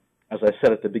 as I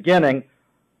said at the beginning,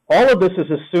 all of this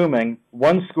is assuming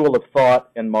one school of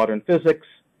thought in modern physics.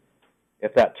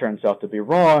 If that turns out to be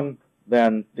wrong,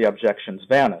 then the objections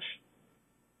vanish.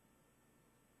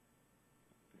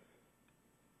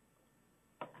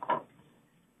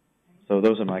 So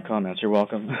those are my comments. You're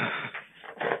welcome.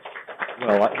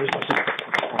 Well,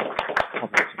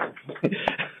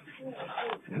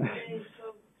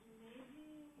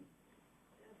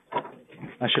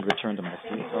 I should return to my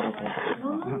seat.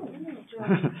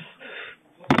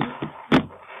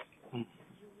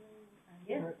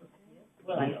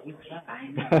 Well, I will try.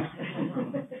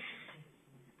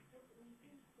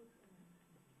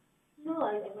 No,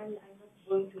 I'm not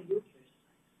going to use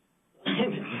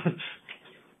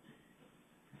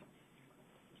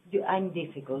I'm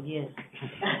difficult, yes.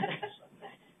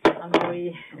 I'm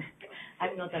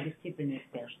not a disciplined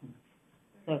person.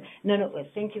 So, no,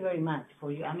 thank you very much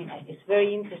for you. I mean, it's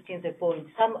very interesting, the point.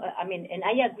 And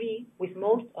I agree with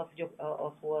most of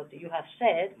what you have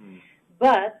said,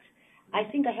 but I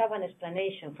think I have an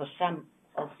explanation for some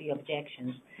of the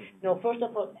objections. No, first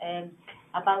of all,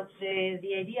 about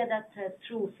the idea that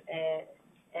truth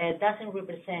doesn't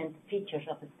represent features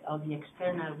of the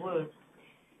external world.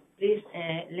 Please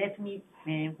let me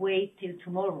wait till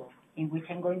tomorrow, in which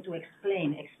I'm going to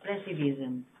explain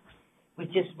expressivism,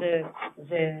 which is the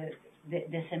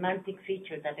semantic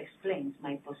feature that explains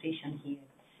my position here.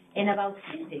 And about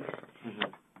physics,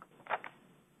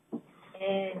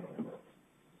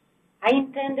 I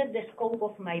intended the scope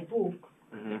of my book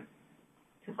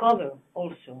to cover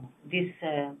also these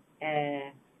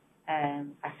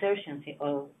assertions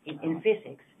in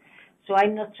physics. So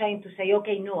I'm not trying to say,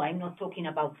 okay, no, I'm not talking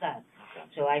about that. Okay.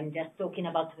 So I'm just talking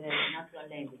about natural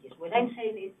languages. What I'm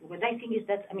saying is, what I think is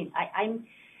that, I'm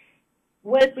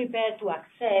well prepared to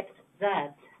accept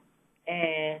that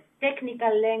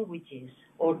technical languages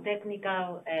or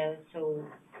technical, so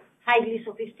highly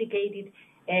sophisticated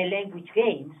language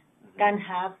games can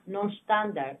have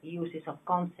non-standard uses of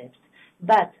concepts.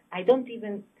 But I don't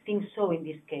even think so in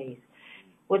this case.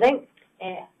 What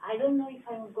I don't know if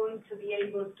I'm going to be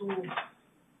able to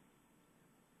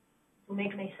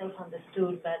make myself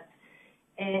understood, but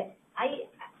I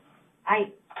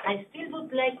still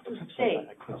would like to say.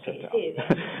 Okay,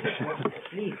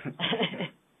 please.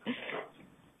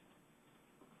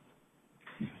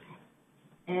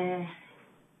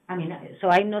 So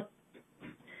I'm not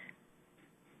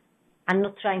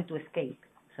trying to escape.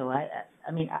 So I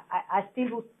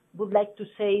still would like to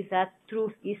say that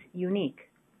truth is unique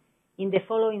in the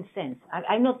following sense.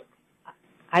 I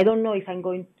don't know if I'm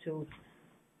going to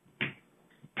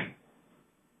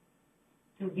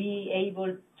be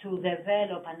able to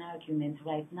develop an argument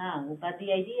right now, but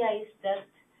the idea is that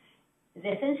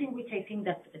the sense in which I think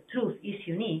that truth is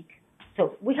unique,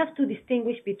 so we have to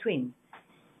distinguish between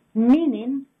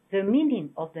the meaning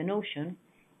of the notion,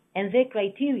 and the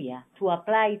criteria to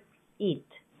apply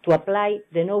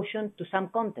the notion to some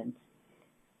content.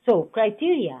 So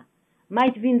criteria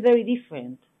might be very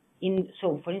different.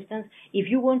 So, for instance, if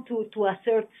you want to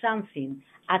assert something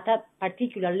at a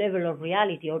particular level of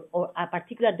reality or a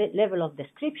particular level of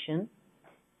description,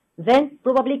 then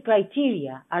probably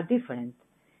criteria are different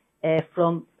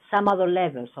from some other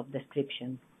levels of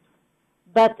description.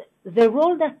 But the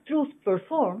role that truth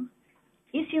performs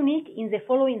is unique in the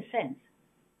following sense.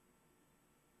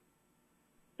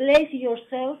 Place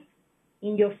yourself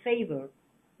in your favorite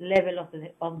level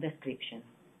of description.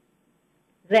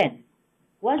 Then,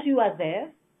 once you are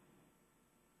there,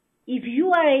 if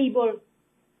you are able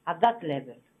at that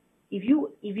level, if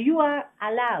you are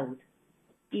allowed,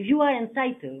 if you are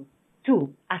entitled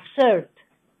to assert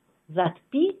that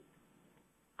P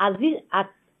at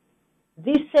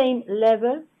this same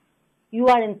level you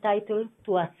are entitled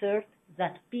to assert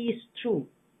that P is true.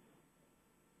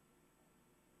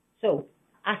 So,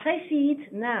 as I see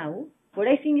it now, what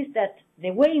I think is that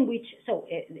the way in which,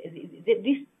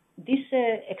 these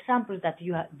examples that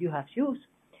you have used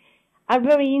are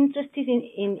very interesting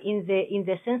in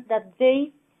the sense that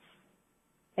they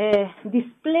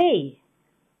display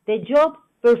the job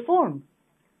performed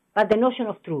by the notion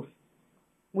of truth,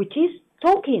 which is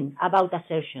talking about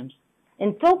assertions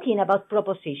and talking about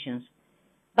propositions.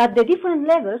 But the different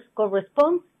levels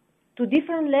correspond to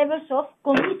different levels of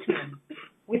commitment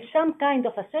with some kind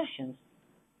of assertions.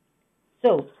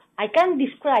 So I can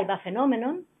describe a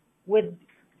phenomenon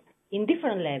in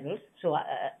different levels.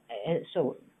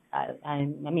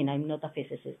 I'm not a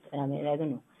physicist. I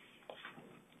don't know.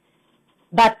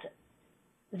 But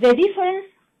the difference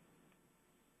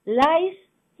lies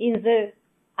in the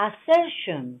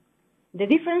assertion. The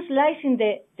difference lies in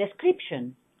the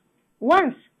description.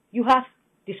 Once you have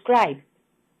described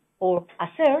or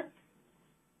assert,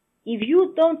 if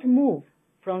you don't move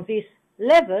from this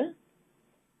level,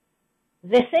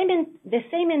 the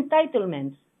same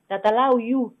entitlements that allow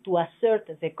you to assert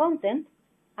the content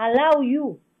allow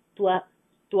you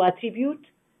to attribute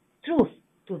truth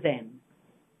to them.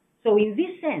 So in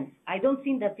this sense, I don't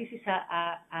think that this is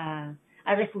a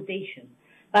refutation.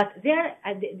 But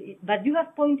you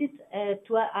have pointed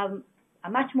to a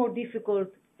much more difficult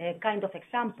kind of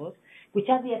examples, which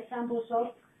are the examples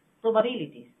of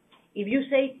probabilities. If you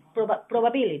say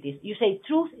probabilities, you say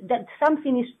truth, that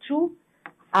something is true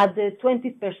at the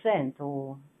 20%,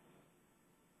 or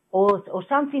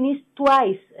something is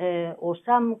twice, or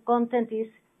some content is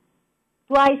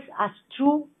twice as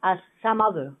true as some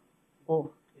other.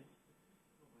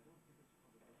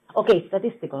 Okay,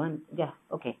 statistical, yeah,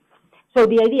 okay. So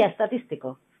the idea is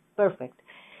statistical, perfect.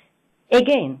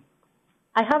 Again,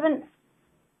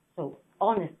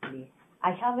 honestly,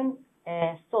 I haven't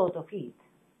thought of it.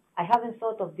 I haven't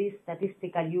thought of this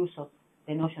statistical use of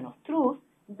the notion of truth,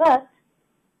 but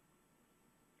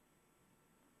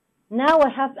now I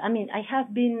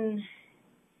have been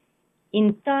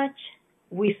in touch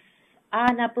with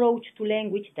an approach to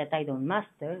language that I don't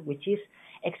master, which is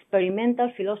experimental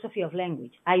philosophy of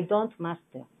language. I don't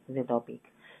master the topic.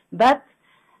 But,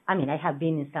 I have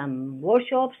been in some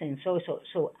workshops, and so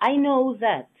I know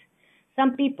that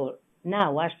some people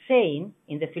now are saying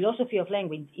in the philosophy of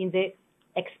language, in the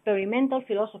experimental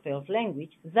philosophy of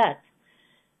language, that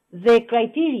the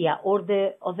criteria or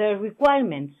the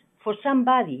requirements for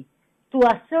somebody to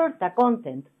assert a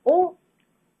content or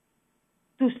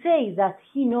to say that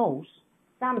he knows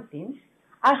something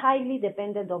are highly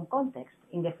dependent on context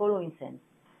in the following sense.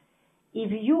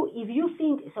 If you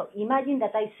think, so imagine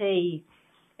that I say,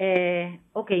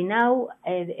 okay, now,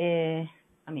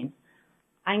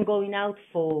 I'm going out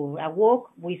for a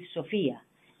walk with Sophia.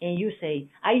 And you say,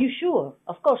 are you sure?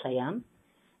 Of course I am.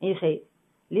 And you say,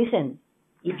 listen,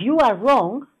 if you are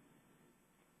wrong,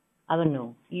 I don't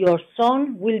know, your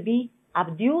son will be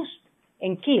abused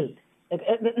and killed.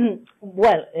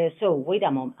 So wait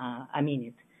a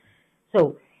minute.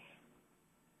 So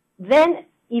then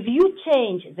if you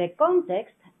change the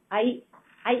context, I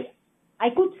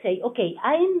could say, okay,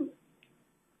 I'm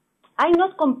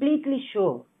not completely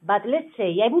sure, but let's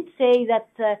say, I would say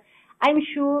that I'm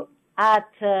sure at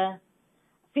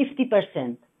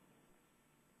 50%.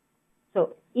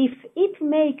 So if it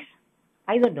makes,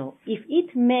 I don't know, if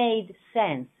it made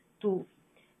sense to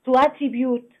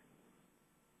attribute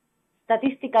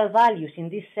statistical values in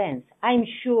this sense, I'm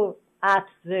sure at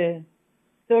the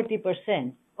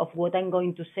 30% of what I'm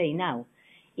going to say now.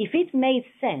 If it made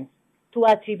sense to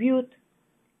attribute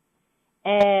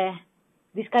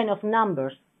this kind of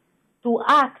numbers to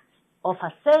acts of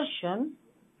assertion,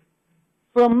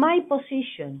 from my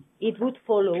position, it would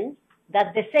follow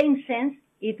that the same sense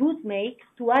it would make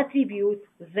to attribute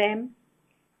them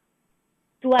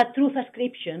to a truth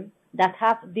ascription that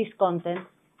have this content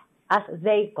as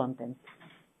their content.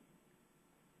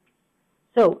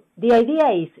 So the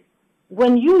idea is,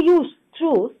 when you use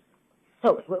truth,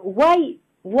 so why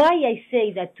I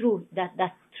say that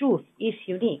truth is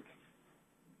unique?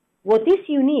 What is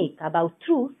unique about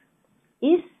truth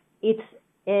is its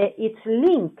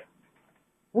link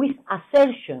with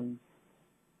assertion.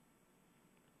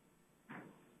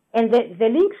 And the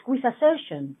links with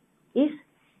assertion is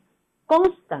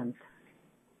constant.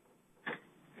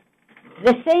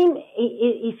 The same,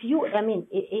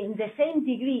 in the same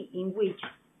degree in which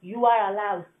you are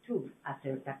allowed to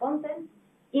assert a content,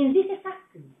 in this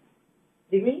exact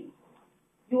degree,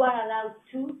 you are allowed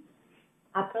to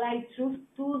apply truth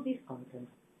to this content.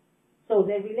 So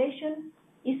the relation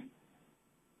is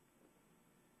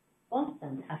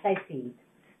constant as I see it.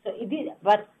 So it is,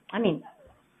 but I mean,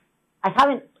 I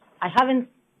haven't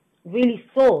really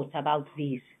thought about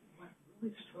this. What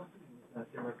really struck me was that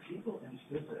there are people in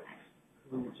physics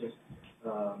who just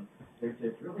they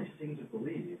really seem to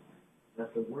believe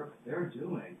that the work they're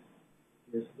doing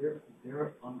is they're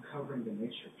uncovering the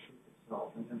nature of truth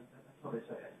itself, and that's how they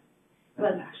say it.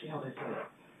 That's actually how they say it.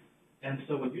 And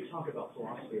so when you talk about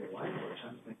philosophy or language,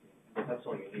 I'm thinking that's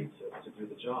all you need to do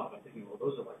the job. I'm thinking, well,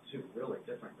 those are like two really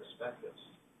different perspectives.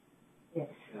 Yes,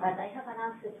 but I have an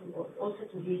answer also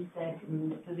to this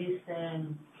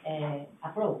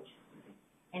approach,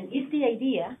 and it's the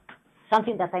idea,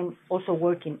 something that I'm also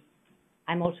working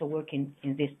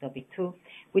in this topic too,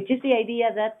 which is the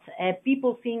idea that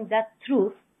people think that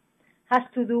truth has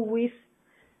to do with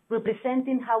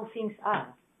representing how things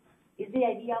are. It's the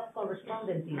idea of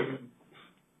correspondentism.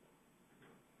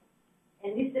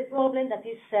 And this is the problem that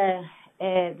is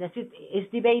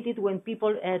debated when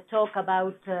people talk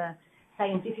about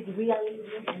scientific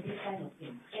realism and this kind of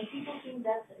thing. And people think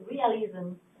that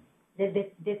realism,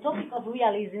 the topic of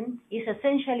realism is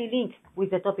essentially linked with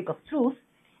the topic of truth,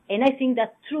 and I think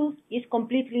that truth is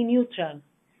completely neutral,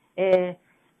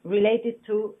 related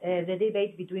to the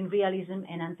debate between realism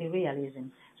and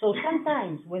anti-realism. So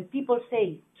sometimes when people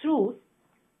say truth,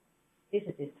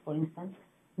 physicists, for instance,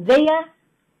 they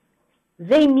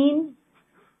mean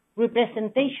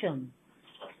representation.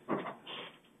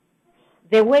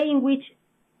 The way in which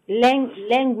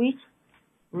language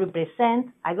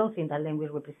represents, I don't think that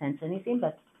language represents anything,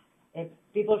 but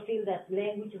people feel that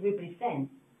language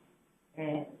represents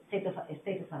state of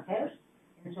affairs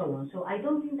and so on. So I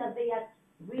don't think that they are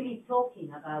really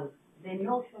talking about the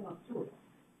notion of truth,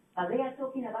 but they are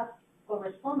talking about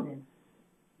correspondence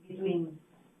between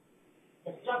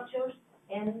structures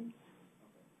and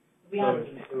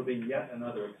reality. So it would be yet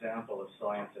another example of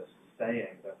scientists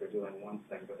saying that they're doing one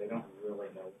thing, but they don't really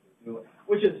know what they're doing,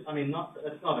 which is, I mean,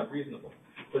 that's not unreasonable.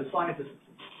 But scientists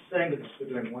saying that they're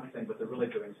doing one thing, but they're really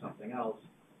doing something else.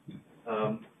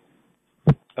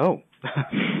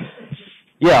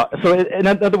 Yeah. So in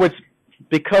other words,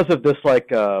 because of this, like,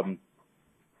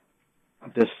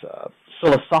 this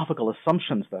philosophical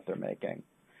assumptions that they're making,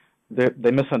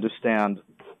 they misunderstand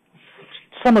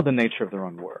some of the nature of their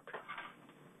own work.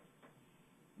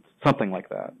 Something like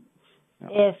that.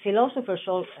 Yeah. Philosophers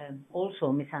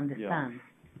also misunderstand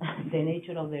the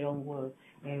nature of their own work.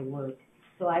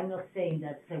 So I'm not saying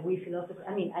that we philosophers.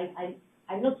 I mean,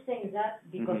 I'm not saying that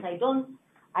because I don't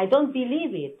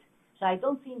believe it. So I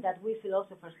don't think that we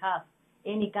philosophers have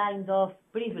any kind of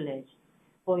privileged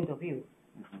point of view.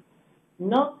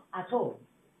 Not at all.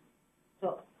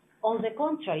 So on the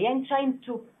contrary, I'm trying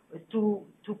to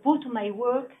put my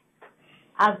work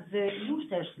at the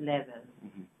user's level.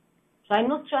 So I'm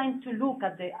not trying to look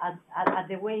at the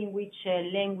way in which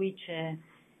language,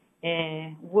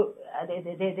 the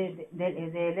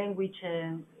language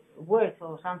works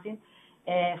or something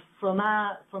from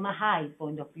a high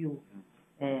point of view.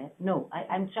 No,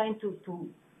 I'm trying to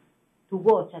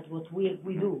watch at what we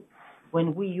do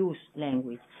when we use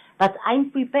language. But I'm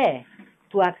prepared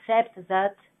to accept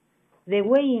that the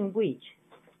way in which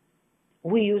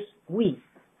we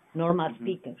normal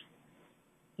speakers,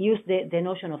 use the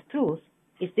notion of truth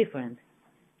is different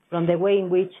from the way in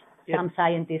which some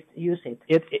scientists use it.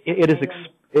 It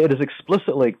is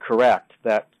explicitly correct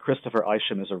that Christopher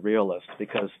Isham is a realist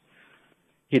because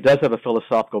he does have a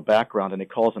philosophical background and he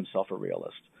calls himself a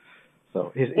realist.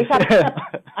 So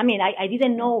I mean, I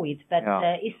didn't know it, but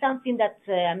it's something that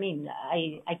I mean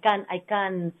I can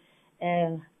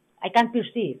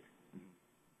perceive.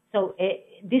 So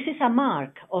this is a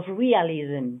mark of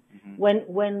realism.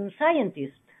 When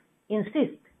scientists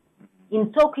insist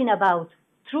in talking about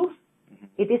truth,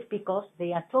 it is because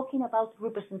they are talking about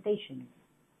representation,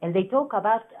 and they talk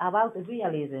about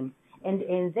realism,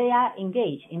 and they are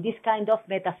engaged in this kind of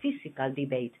metaphysical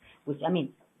debate, which I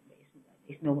mean,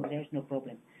 there's no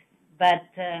problem. But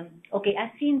okay, I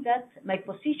think that my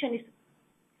position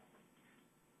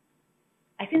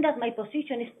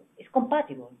is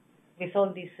compatible with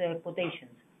all these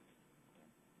quotations.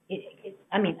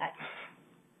 I mean,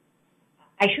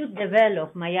 I should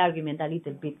develop my argument a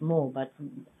little bit more, but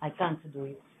I can't do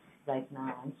it right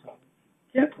now. I'm sorry.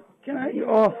 Can I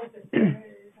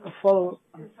follow?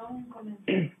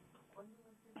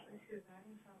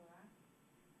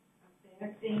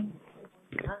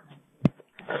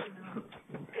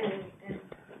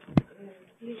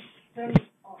 Please turn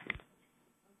off.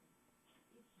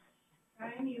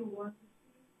 Time you want to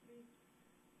speak, please.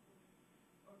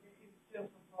 Okay, it's just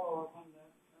a follow-up on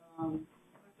that.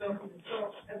 So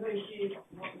as I see it,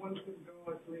 one could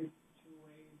go at least two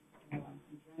ways in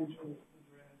trying to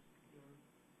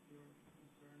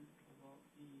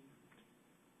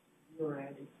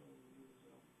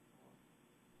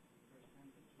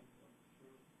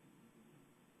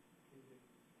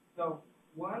So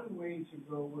one way to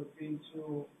go would be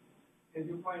to, as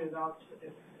you pointed out,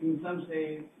 in some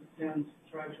sense,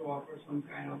 try to offer some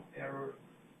kind of error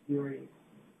theory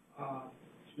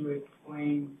to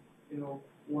explain,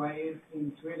 why it's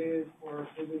intuitive for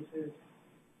physicists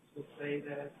to say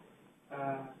that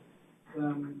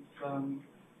some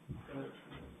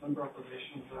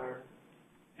propositions are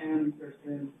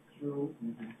n% true,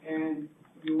 and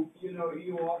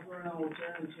you offer an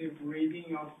alternative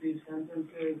reading of these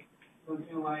sentences,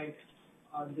 something like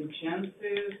the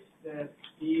chances that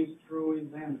E is true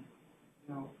is n.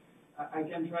 I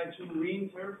can try to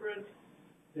reinterpret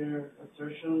their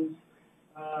assertions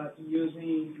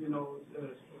using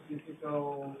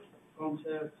statistical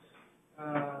concepts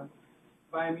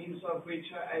by means of which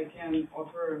I can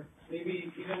offer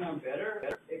maybe even a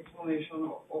better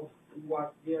explanation of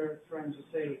what they're trying to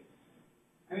say.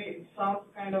 I mean, it sounds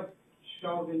kind of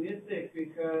chauvinistic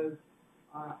because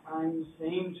I'm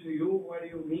saying to you, what do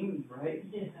you mean, right?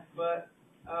 Yeah.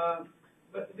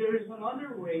 But there is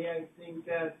another way, I think,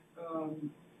 that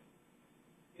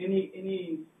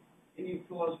any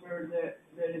philosopher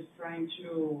that is trying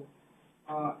to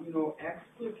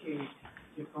explicate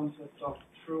the concept of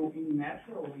true in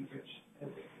natural language, as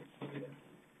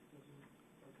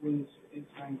Willis is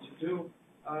trying to do.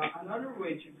 Another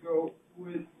way to go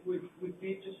would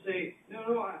be to say,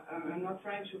 no, I'm not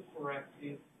trying to correct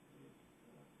these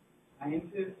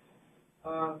scientists.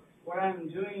 What I'm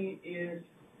doing is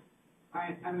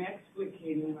I'm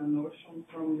explicating a notion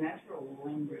from natural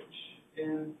language,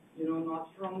 and not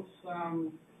from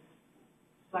some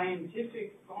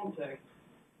scientific context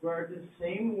where the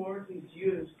same word is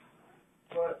used,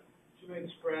 but to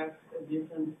express a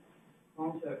different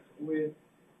concept with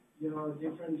a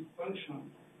different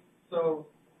function. So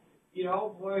it all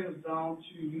boils down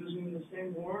to using the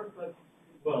same word, but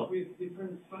with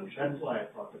different functions. That's why I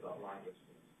talked about language.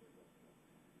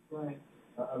 Right.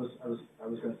 I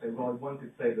was going to say, well, one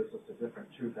could say this is a different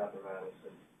truth apparatus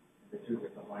and the two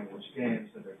different language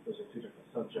games, and those are two different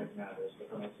subject matters.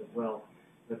 But then I said, well,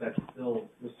 there's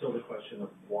still the question of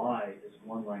why is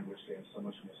one language game so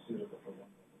much more suitable for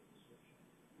one language description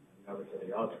and the other for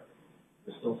the other.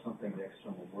 There's still something in the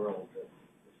external world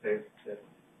that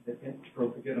for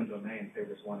a given domain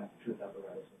favors one truth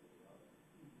apparatus over the other.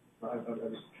 So I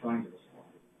was trying to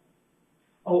respond.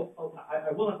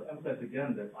 I will emphasize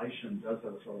again that Aishin does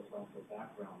have a philosophical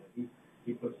background.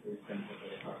 He puts these things in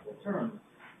philosophical terms.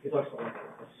 He talks about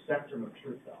a spectrum of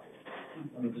truth value.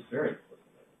 I mean, just very explicitly.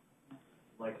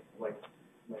 Like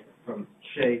from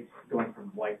shades going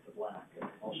from white to black, and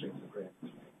all shades of gray.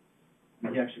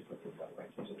 And he actually puts it that way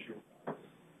in terms of truth values.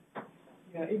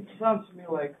 Yeah, it sounds to me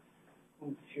like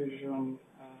confusion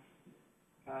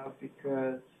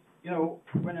because,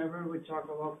 whenever we talk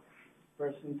about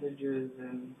percentages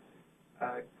and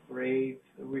grades,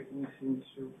 we seem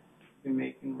to be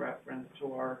making reference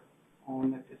to our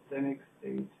own epistemic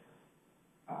state.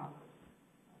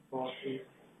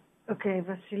 Okay,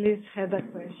 Vasilis had a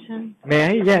question. May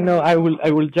I? Yeah, no, I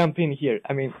will jump in here.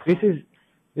 I mean, this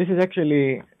is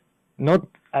actually not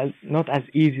as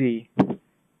easy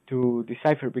to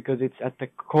decipher because it's at the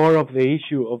core of the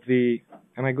issue of the.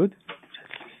 Am I good?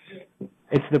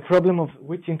 It's the problem of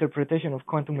which interpretation of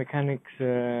quantum mechanics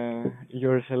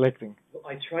you're selecting. Well,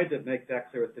 I tried to make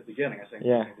that clear at the beginning. I think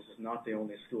this is not the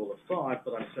only school of thought,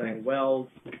 but I'm saying, well,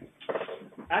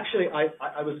 actually,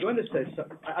 I was going to say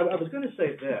I was going to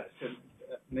say this, and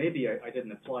maybe I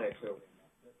didn't apply it clearly.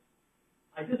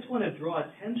 I just want to draw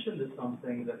attention to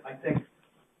something that I think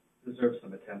deserves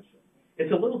some attention.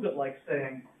 It's a little bit like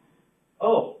saying,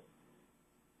 oh,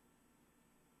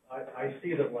 I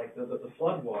see that like the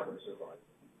flood waters are rising,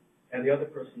 and the other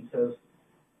person says,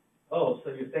 oh,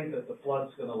 so you think that the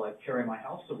flood's going to like carry my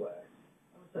house away?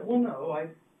 I would say, well, no,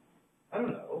 I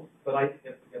don't know, but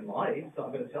it might. So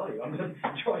I'm going to tell you. I'm going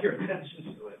to draw your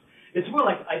attention to it. It's more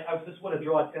like I just want to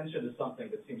draw attention to something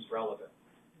that seems relevant.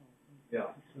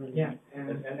 Yeah. Yeah.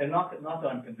 And not that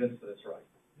I'm convinced that it's right.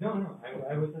 No.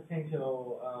 I was just saying,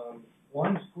 so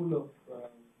one school of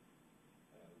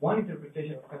one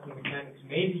interpretation of quantum mechanics,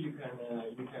 maybe you can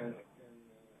it can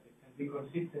be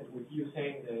consistent with you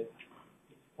saying that it's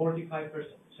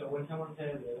 45%. So when someone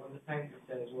says, when the scientist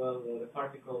says, well, the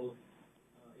particle,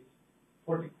 it's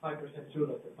 45% true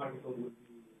that the particle would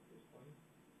be this point,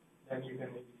 then you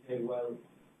can maybe say, well,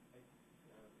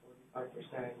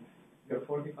 45%, you're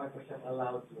 45%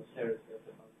 allowed to assert that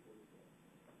the particle is there.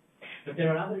 But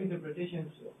there are other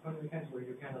interpretations of quantum mechanics where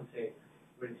you cannot say,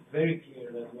 where it's very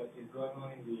clear that what is going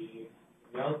on in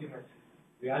the ultimate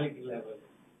reality level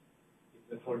is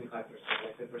the 45%,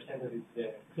 like the percent that is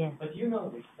there. Yeah. But you know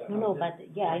this stuff. No, but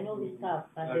yeah, I know this stuff.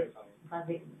 But but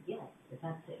yes,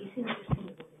 but it's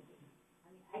interesting.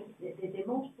 I mean, the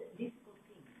most difficult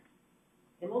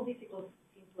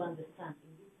thing to understand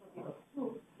in this topic of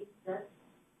truth is that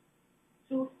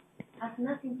truth has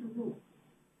nothing to do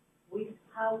with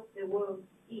how the world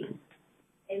is.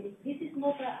 And this is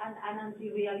not an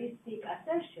anti-realistic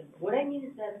assertion. What I mean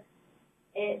is that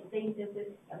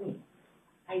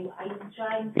I'm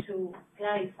trying to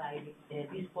clarify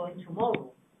this point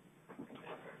tomorrow.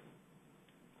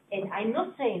 And I'm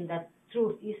not saying that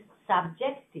truth is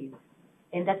subjective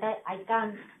and that I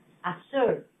can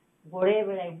assert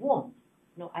whatever I want.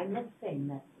 No, I'm not saying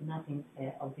that, nothing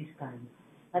of this kind.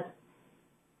 But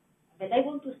I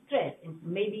want to stress, and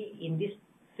maybe in these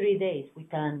 3 days we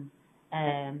can,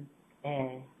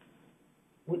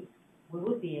 we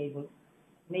will be able,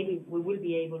 maybe we will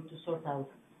be able to sort out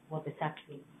what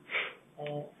exactly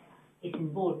is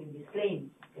involved in this claim.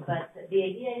 But the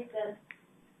idea is that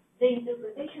the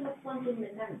interpretation of quantum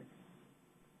mechanics,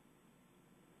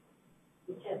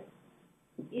 which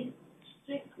is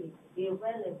strictly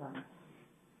irrelevant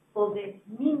for the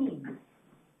meaning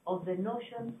of the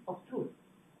notion of truth.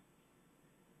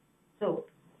 So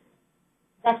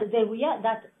that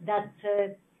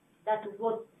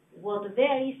what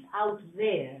there is out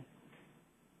there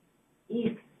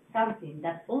is something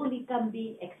that only can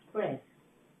be expressed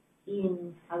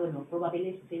in, I don't know,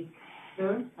 probabilistic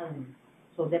terms. I don't know.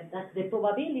 So that the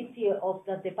probability of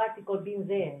that the particle being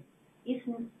there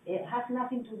has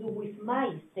nothing to do with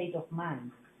my state of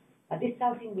mind, but it's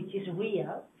something which is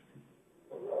real.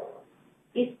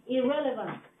 It's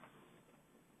irrelevant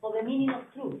for the meaning of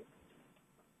truth.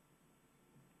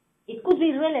 It could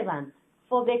be relevant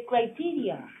for the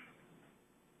criteria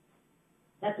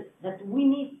that we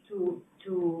need to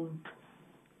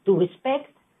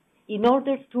respect in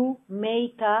order to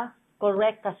make a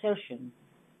correct assertion,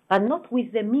 but not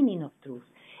with the meaning of truth.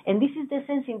 And this is the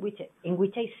sense in which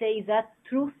I say that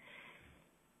truth.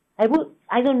 I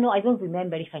don't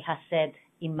remember if I have said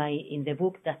in the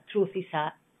book that truth is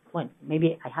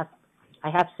maybe I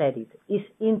have said it. Is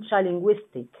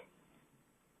intralinguistic.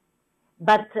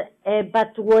 But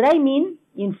what I mean,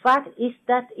 in fact, is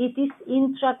that it is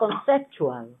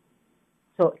intraconceptual.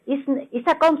 So it's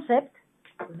a concept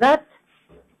that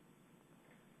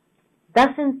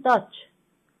doesn't touch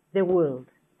the world,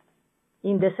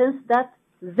 in the sense that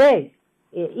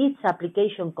its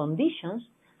application conditions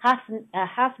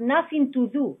have nothing to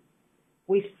do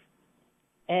with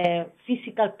the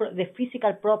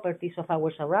physical properties of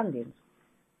our surroundings.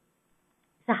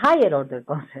 It's a higher order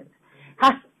concept.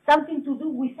 Has something to do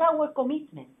with our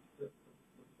commitment. The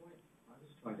point I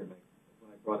was trying to make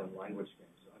when I brought in language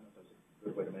games, so I don't know if that's a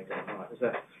good way to make it or not, is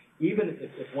that even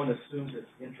if one assumes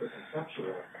it's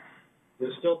intraconceptual,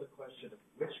 there's still the question of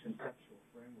which conceptual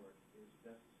framework is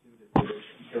best suited to which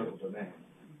empirical domain.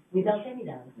 Without any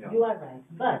doubt, yeah. You are right.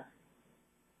 But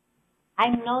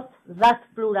I'm not that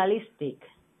pluralistic.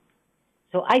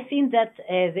 So I think that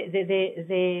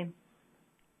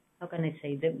how can I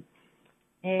say,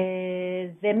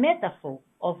 the metaphor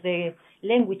of the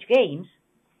language games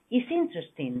is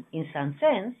interesting in some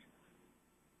sense,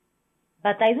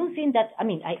 but I don't think that,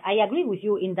 I agree with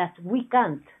you in that we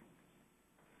can't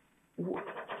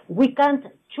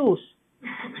choose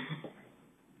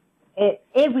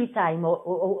every time,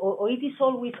 or it is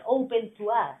always open to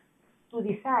us to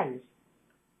decide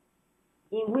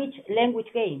in which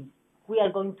language game we are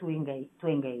going to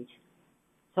engage.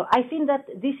 So I think that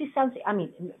this is something, I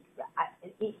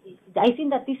think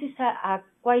that this is a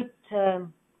quite,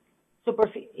 in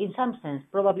some sense,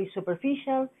 probably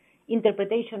superficial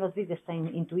interpretation of Wittgenstein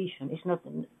intuition. It's not.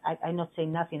 I'm not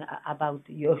saying nothing about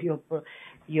your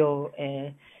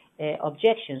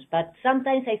objections, but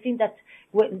sometimes I think that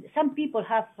some people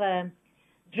have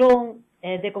drawn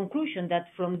the conclusion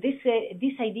that from this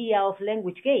idea of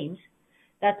language games,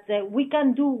 that we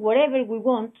can do whatever we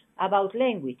want about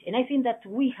language. And I think that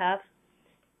we have,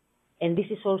 and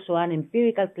this is also an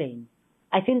empirical claim,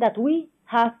 I think that we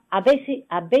have a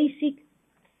basic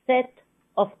set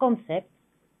of concepts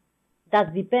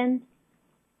that depend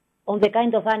on the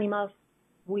kind of animals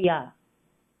we are.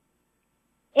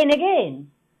 And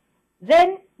again,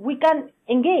 then we can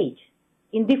engage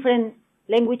in different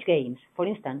language games. For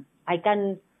instance, I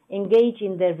can engage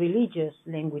in the religious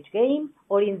language game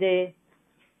or in the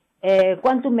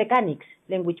quantum mechanics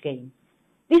language game.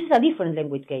 This is a different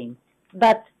language game.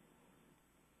 But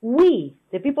we,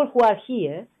 the people who are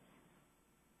here,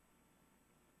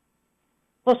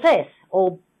 possess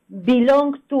or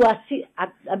belong to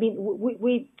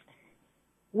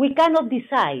we cannot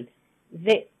decide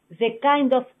the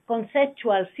kind of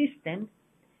conceptual system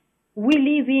we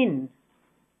live in.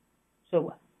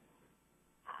 So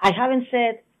I haven't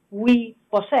said we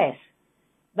possess,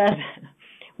 but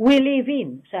we live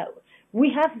in. So we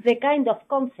have the kind of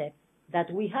concept that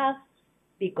we have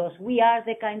because we are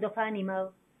the kind of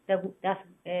animal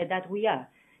that we are,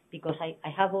 because I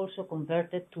have also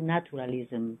converted to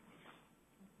naturalism.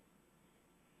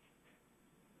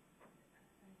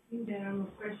 I think there are more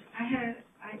questions.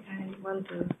 I want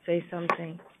to say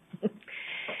something.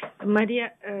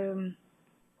 Maria,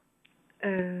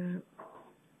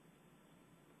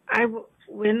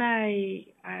 when I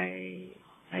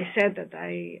said that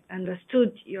I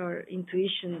understood your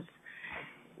intuitions,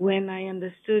 when I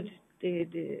understood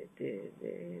the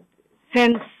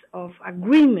sense of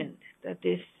agreement that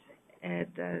is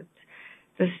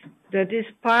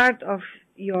part of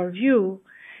your view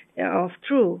of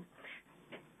truth,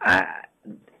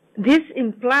 this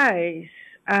implies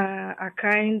a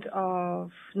kind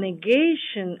of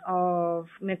negation of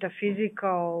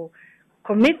metaphysical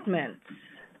commitments.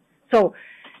 So,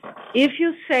 if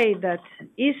you say that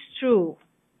is true,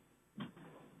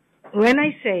 when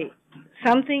I say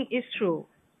something is true,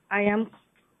 I am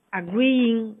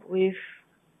agreeing with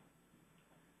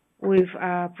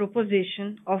a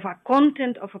proposition, of a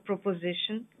content of a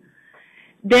proposition,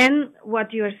 then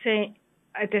what you are saying,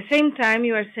 at the same time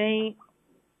you are saying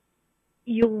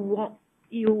you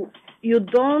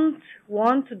don't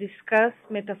want to discuss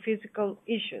metaphysical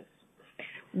issues,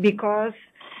 because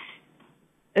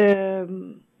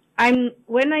when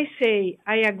I say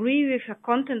I agree with a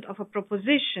content of a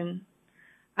proposition,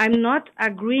 I'm not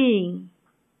agreeing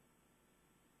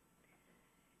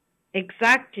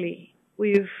exactly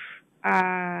with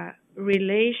a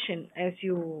relation, as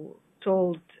you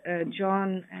told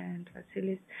John and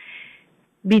Vasilis,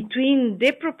 between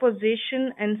the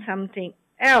proposition and something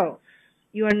else.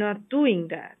 You are not doing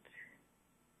that.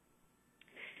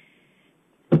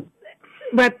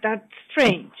 But that's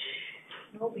strange.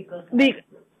 No, because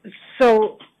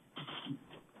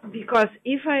because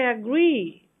if I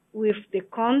agree with the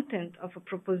content of a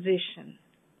proposition,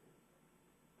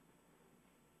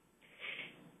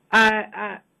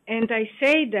 and I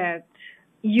say that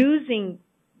using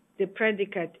the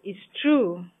predicate is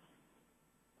true,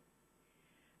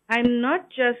 I'm not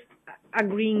just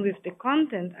agreeing with the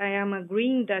content, I am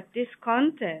agreeing that this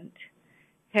content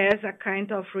has a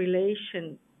kind of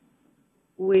relation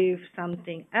with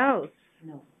something else.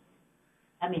 No.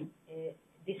 I mean,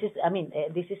 this is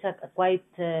a quite...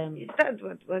 is that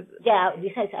what was... Yeah,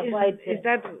 this is a quite... Is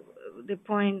that the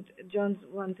point John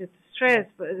wanted to stress?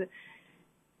 But,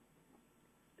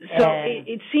 so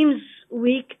it seems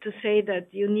weak to say that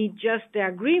you need just the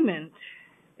agreement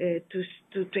to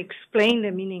explain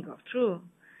the meaning of truth.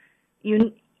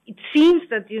 It seems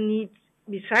that you need,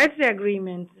 besides the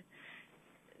agreement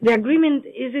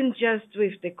isn't just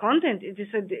with the content, it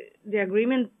is the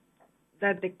agreement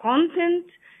that the content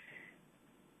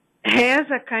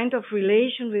has a kind of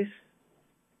relation with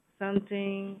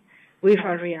something, with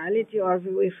a reality, or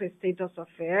with a state of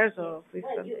affairs, or with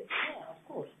something. Yeah, of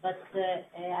course, but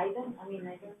I don't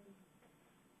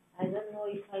know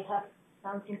if I have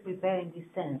something prepared in this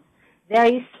sense. There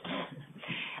is,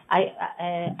 I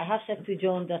have said to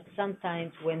John that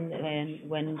sometimes when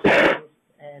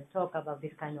talk about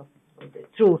this kind of the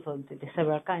truth or the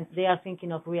several kinds, they are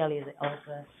thinking of realism,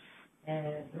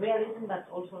 but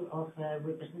also of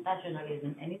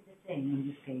representationalism, and it's the same in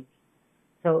this case.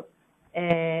 So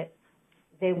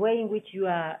the way in which you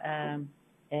are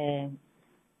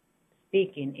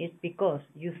speaking is because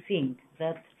you think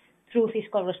that truth is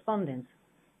correspondence,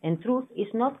 and truth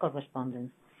is not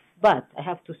correspondence. But I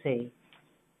have to say,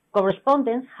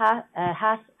 correspondence has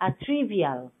a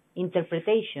trivial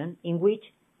interpretation in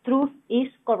which truth is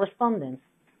correspondence.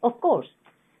 Of course,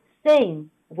 saying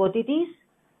what it is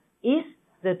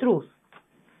the truth.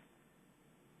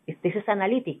 This is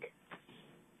analytic.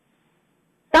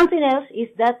 Something else is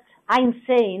that I'm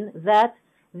saying that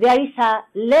there is a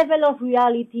level of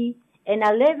reality and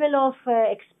a level of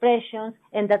expressions,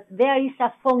 and that there is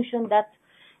a function that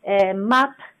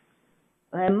maps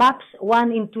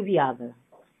one into the other.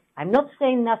 I'm not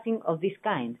saying nothing of this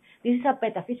kind. This is a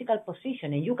metaphysical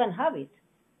position, and you can have it.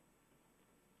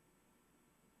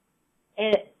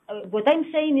 What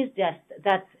I'm saying is just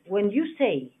that when you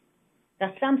say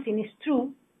that something is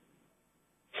true,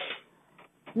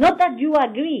 not that you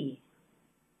agree.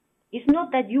 It's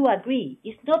not that you agree.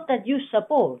 It's not that you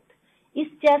support.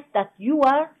 It's just that you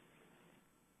are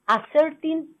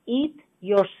asserting it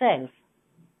yourself.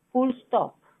 Full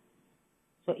stop.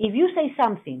 So if you say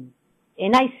something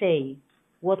and I say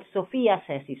what Sophia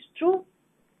says is true,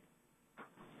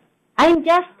 I'm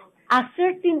just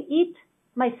asserting it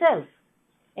myself.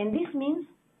 And this means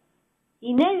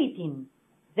inheriting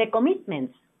the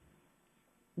commitments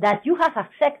that you have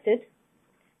accepted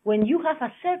when you have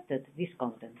asserted this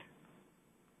content.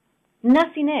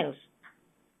 Nothing else.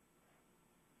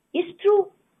 Is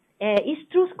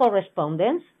truth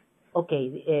correspondence?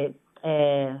 Okay,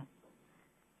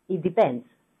 it depends.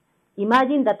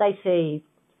 Imagine that I say,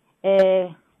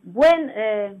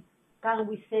 when can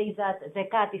we say that the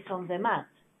cat is on the mat?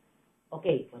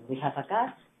 Okay, when we have a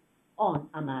cat on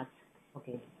a mat.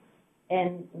 Okay.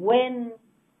 And when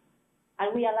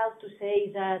are we allowed to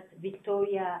say that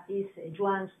Victoria is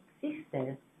Juan's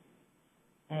sister?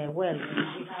 Well,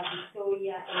 we have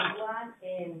Victoria and Juan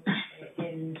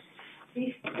and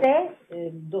sister,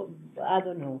 I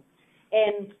don't know.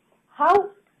 And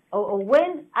how or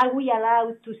when are we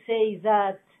allowed to say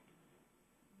that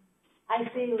I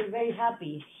feel very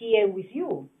happy here with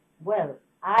you? Well,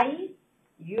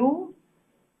 you,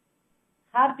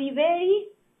 happy very,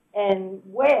 and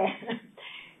where?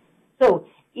 So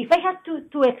if I have to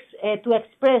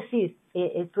express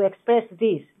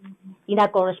this in a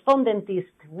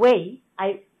correspondentist way,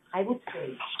 I would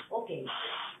say, okay,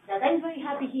 that I'm very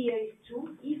happy here is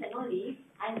true if and only if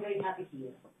I'm very happy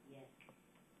here. Yes.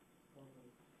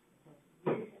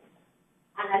 This is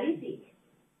analytic.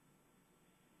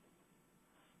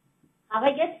 Have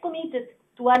I get committed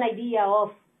to an idea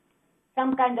of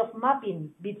some kind of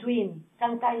mapping between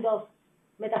some kind of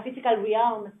metaphysical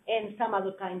realm and some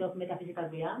other kind of metaphysical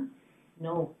realm?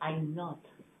 No, I'm not.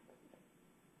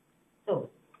 So,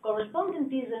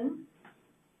 correspondentism,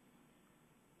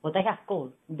 what I have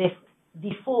called the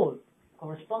default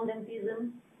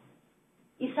correspondentism,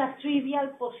 is a trivial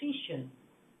position.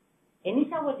 And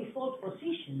it's our default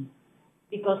position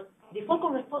because default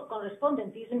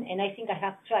correspondentism, and I think I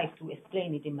have tried to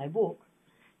explain it in my book,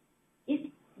 is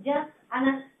just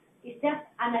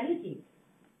analytic.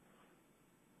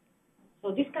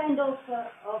 So this kind of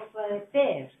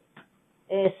pairs,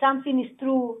 something is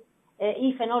true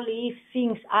if and only if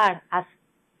things are as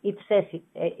it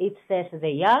says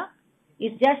they are.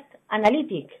 It's just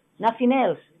analytic, nothing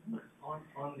else.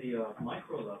 On the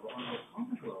micro level, on the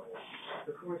atomic level,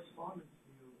 the correspondence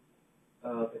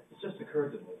view, it just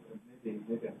occurred to me,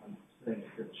 maybe I'm saying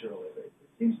it prematurely, but it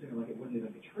seems to me like it wouldn't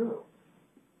even be true.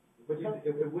 It would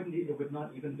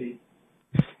not even be.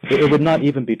 It would not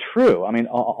even be true. I mean,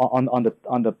 on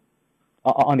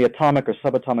the atomic or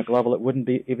subatomic level, it wouldn't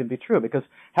even be true, because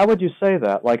how would you say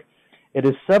that? Like, it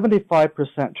is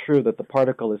 75% true that the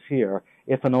particle is here,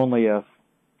 if and only if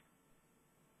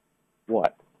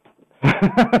what?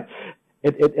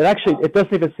 It actually, it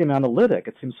doesn't even seem analytic.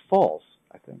 It seems false,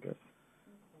 I think.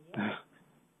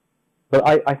 But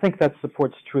I think that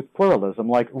supports truth pluralism.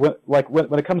 Like when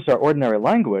it comes to our ordinary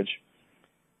language,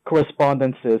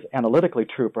 correspondence is analytically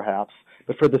true, perhaps,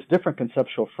 but for this different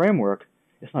conceptual framework,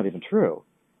 it's not even true.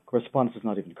 Correspondence is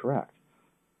not even correct.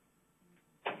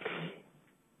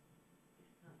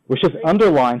 Which just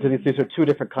underlines that these are two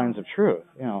different kinds of truth,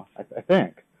 you know, I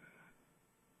think.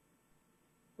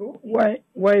 Why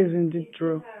isn't it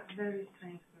true?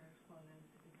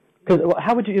 Because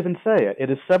how would you even say it? It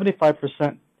is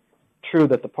 75% true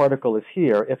that the particle is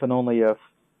here, if and only if.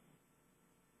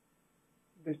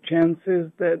 The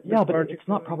chances that yeah, but it's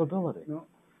not probability. No.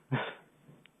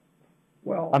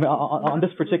 Well, I mean, on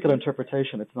this particular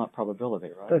interpretation, it's not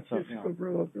probability, right? That's so, just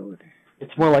probability.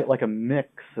 It's more like a mix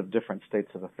of different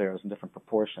states of affairs and different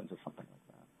proportions or something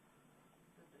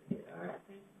like that.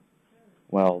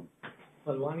 Well,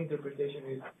 one interpretation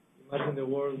is, imagine the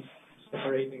world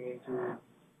separating into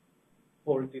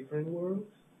 4 different worlds,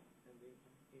 and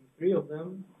in 3 of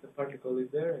them, the particle is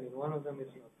there, and in 1 of them,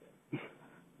 it's not there.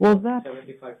 Well, that's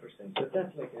 75%. But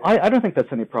that's like I don't think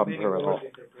that's any problem for her at all.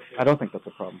 I don't think that's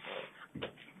a problem.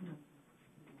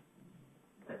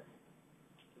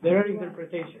 There are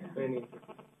interpretations.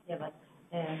 Yeah, but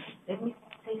let me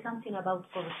say something about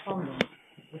correspondence,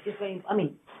 which is very. I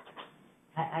mean,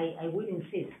 I will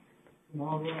insist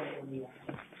tomorrow.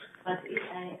 But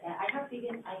I have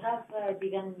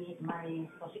begun my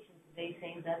position today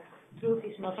saying that truth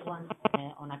is not one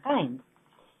on a kind,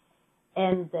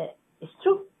 and it's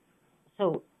true.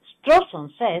 So Strawson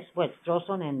says, well,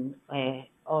 Strawson and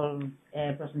all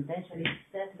presententialists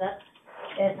says that.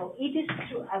 So it is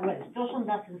true. Well, Strawson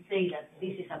doesn't say that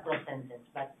this is a prosentence,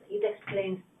 but it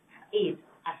explains it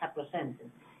as a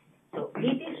prosentence. So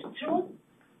it is true.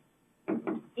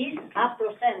 Is a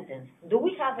prosentence. Do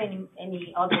we have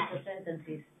any other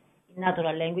prosentences in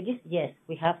natural languages? Yes,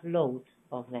 we have loads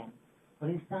of them. For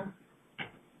instance,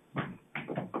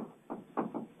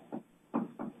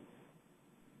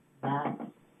 that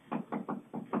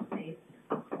is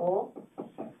O.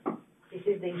 This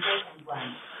is the important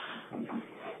one.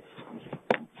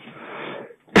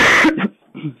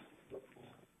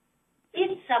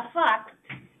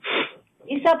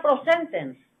 a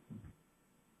prosentence.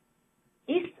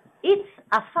 It's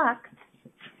a fact.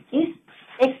 Is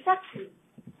exactly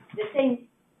the same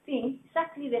thing,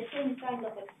 exactly the same kind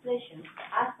of expression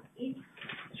as it's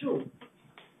true.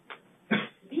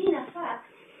 Being a fact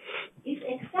is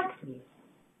exactly.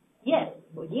 Yes,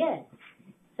 but yes.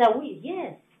 So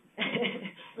yes.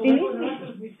 Believe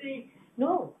me.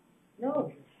 No.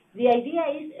 The idea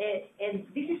is, and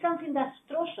this is something that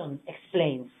Strawson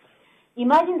explains.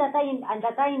 Imagine that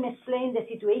I'm explaining the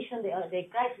situation, the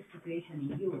crisis situation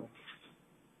in Europe,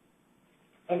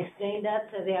 and explain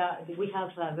that we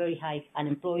have very high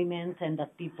unemployment and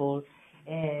that people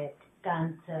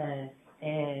can't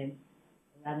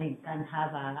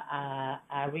have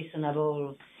a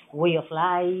reasonable way of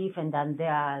life, and then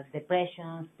there are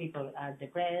depressions, people are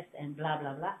depressed, and blah,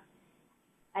 blah, blah.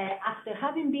 After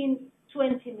having been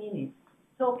 20 minutes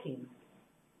talking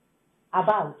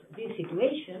about this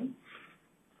situation,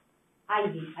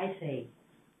 I say,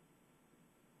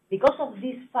 because of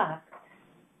this fact,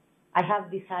 I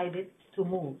have decided to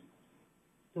move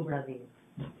to Brazil.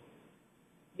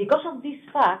 Because of this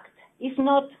fact, it's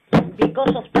not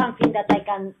because of something that I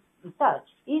can touch.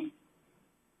 This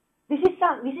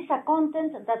is a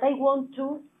content that I want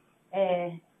to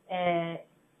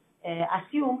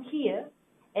assume here,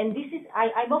 and this is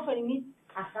I'm offering it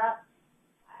as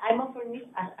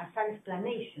an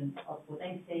explanation of what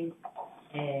I'm saying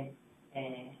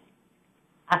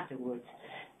afterwards.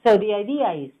 So the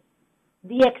idea is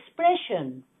the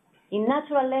expression in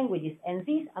natural languages, and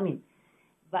this, I mean,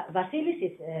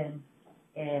 Vasilis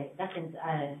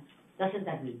doesn't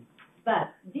agree,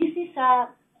 but this is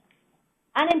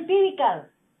an empirical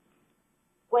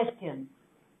question.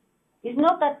 It's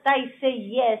not that I say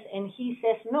yes and he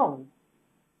says no.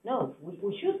 No,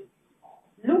 we should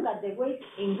look at the way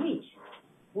in which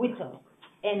we talk.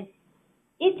 And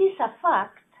it is a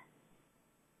fact,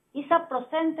 it's a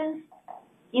prosentence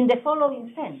in the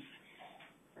following sense.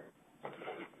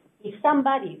 If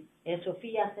somebody,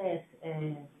 Sophia says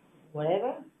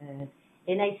whatever,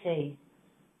 and I say,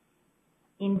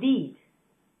 indeed,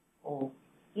 or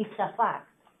it's a fact,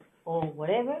 or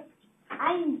whatever,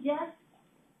 I'm just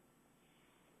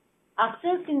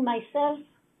asserting myself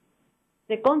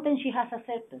the content she has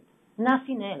asserted,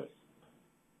 nothing else.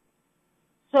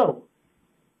 So,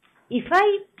 if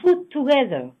I put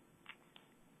together,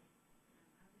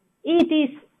 it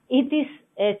is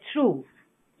true,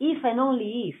 if and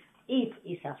only if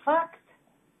is a fact,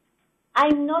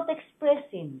 I'm not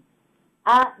expressing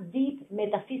a deep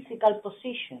metaphysical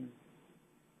position.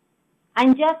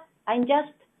 I'm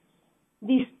just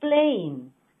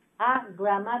displaying a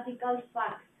grammatical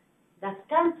fact that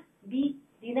can't be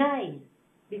denied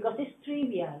because it's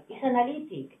trivial, it's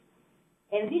analytic,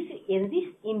 and this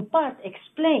in part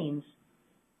explains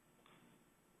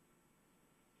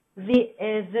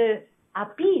the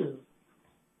appeal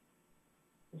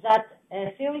that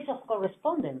theories of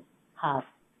correspondence have.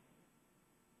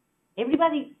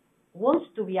 Everybody wants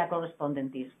to be a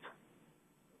correspondentist.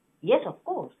 Yes, of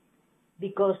course,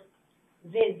 because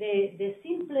the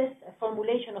simplest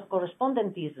formulation of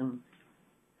correspondentism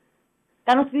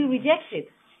cannot be rejected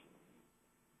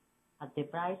at the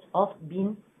price of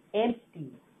being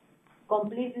empty,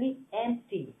 completely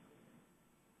empty.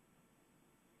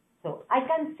 So I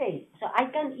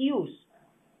can use,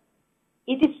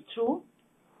 it is true,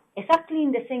 exactly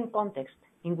in the same context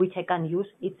in which I can use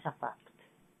it's a fact.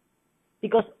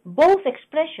 Because both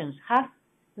expressions have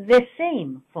the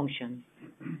same function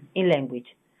in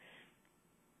language.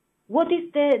 What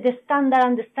is the standard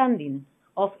understanding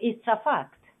of it's a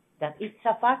fact? That it's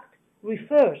a fact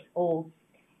refers or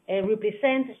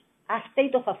represents a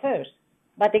state of affairs.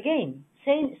 But again,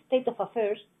 same state of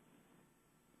affairs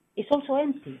is also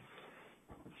empty.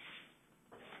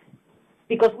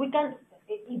 Because we can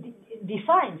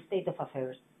define state of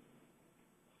affairs.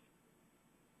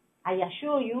 I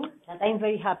assure you that I'm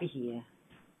very happy here.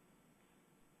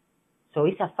 So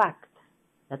it's a fact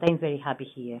that I'm very happy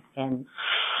here. And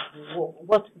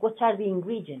what are the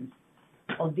ingredients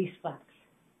of these facts?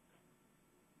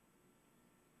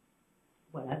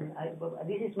 Well,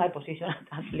 this is my position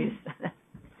at least.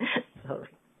 Sorry.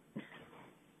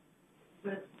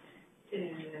 But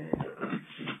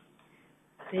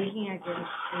taking again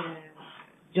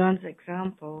John's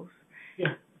examples,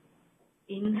 yeah.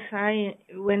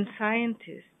 When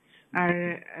scientists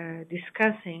are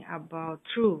discussing about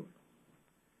truth,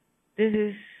 this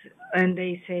is, and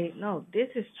they say, no, this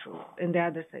is true, and the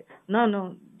other say,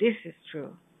 no, this is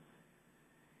true.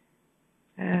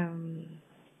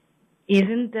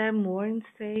 Isn't there more in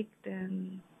stake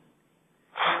than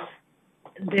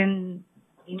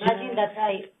Imagine that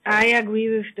I agree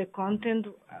with the content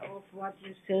of what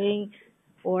you're saying,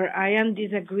 or I am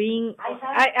disagreeing.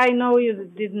 I know you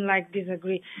didn't like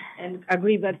disagree and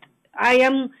agree, but I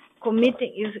am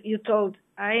committing. You told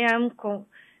I am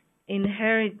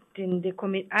inheriting the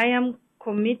commit. I am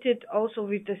committed also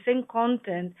with the same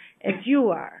content as you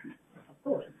are. Of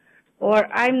course. Or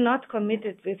I'm not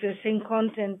committed with the same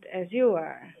content as you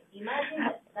are. Imagine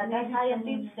that a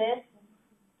scientist says.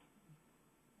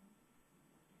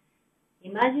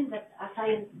 Imagine that a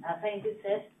scientist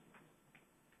says,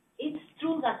 it's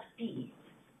true that P,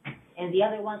 and the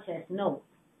other one says, no,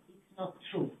 it's not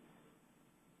true.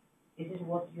 This is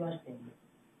what you are saying.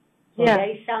 So there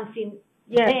is something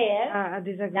there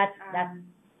that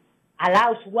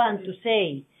allows one to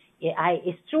say,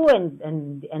 it's true,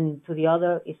 and to the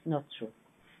other, it's not true.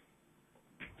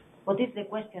 What is the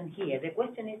question here? The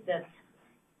question is that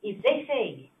if they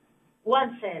say,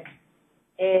 one says,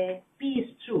 P is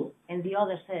true, and the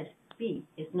other says P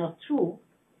is not true,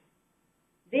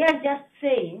 they are just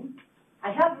saying,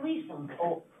 I have reasons,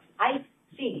 or I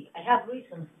think I have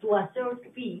reasons to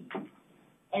assert P,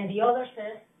 and the other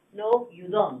says, no, you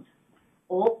don't.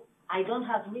 Or, I don't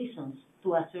have reasons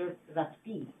to assert that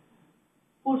P.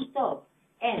 Full stop.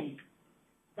 And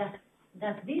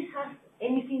does this have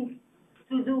anything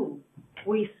to do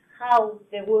with how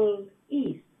the world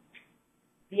is?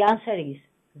 The answer is,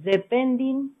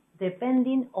 depending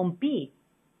on P.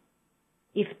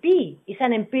 If P is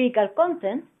an empirical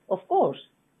content, of course,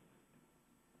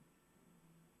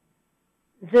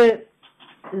 the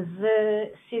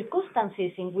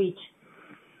circumstances in which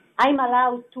I'm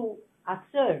allowed to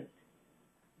assert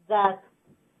that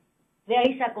there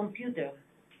is a computer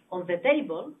on the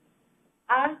table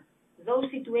are those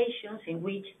situations in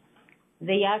which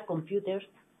they are computers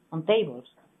on tables.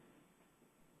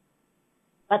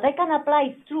 But I can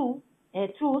apply truth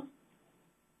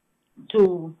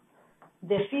to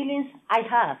the feelings I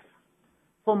have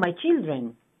for my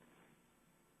children.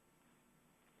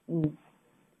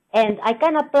 And I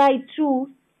can apply truth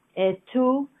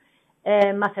to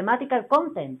mathematical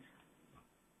contents.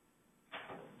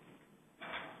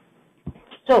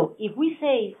 So if we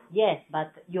say, yes,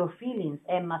 but your feelings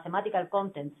and mathematical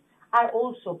contents are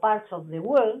also parts of the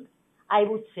world, I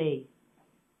would say,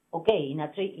 okay, in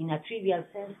a trivial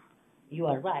sense, you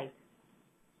are right.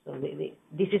 So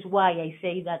this is why I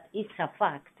say that it's a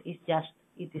fact. It's just,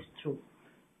 it is true.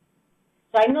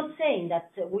 So I'm not saying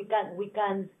that we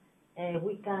can,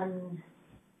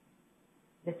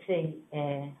 let's say,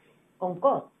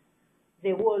 concoct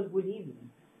the world we live in.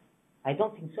 I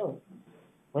don't think so.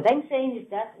 What I'm saying is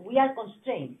that we are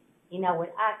constrained in our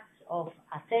acts of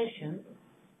assertion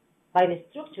by the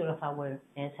structure of our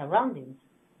surroundings.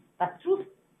 But truth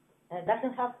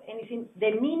doesn't have anything,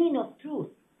 the meaning of truth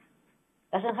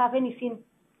doesn't have anything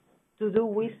to do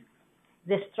with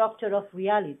the structure of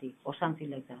reality or something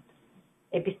like that.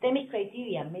 Epistemic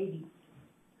criteria maybe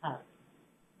have.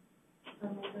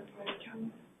 Another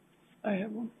question. I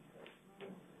have one.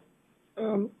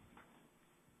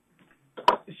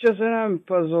 It's just that I'm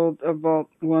puzzled about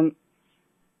one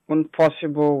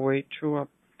possible way to a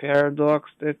paradox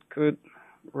that could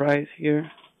rise here.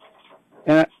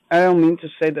 And I don't mean to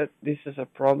say that this is a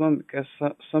problem, because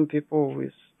some people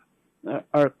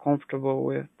are comfortable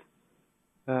with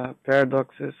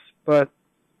paradoxes, but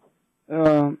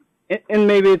and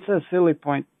maybe it's a silly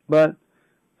point, but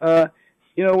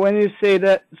when you say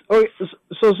that,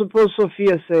 so suppose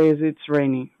Sophia says it's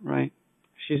raining, right?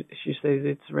 She says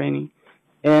it's raining,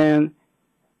 and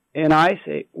I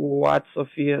say what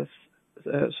Sophia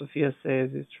says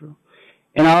is true,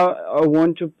 and I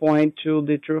want to point to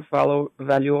the true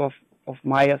value of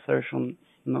my assertion,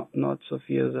 not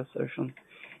Sophia's assertion,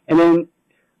 and then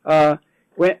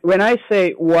when I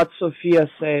say what Sophia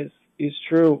says is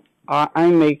true,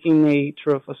 I'm making a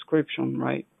truth ascription,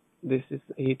 right? This is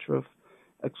a truth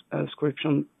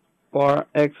ascription for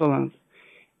excellence,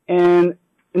 and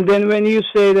then when you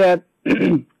say that.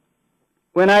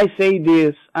 When I say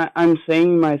this, I'm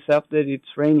saying myself that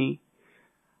it's raining.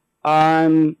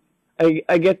 I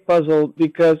get puzzled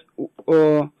because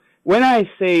when I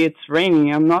say it's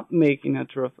raining, I'm not making a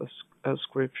truth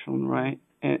ascription, right?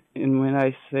 And when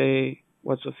I say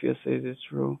what Sophia says is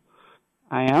true,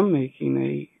 I am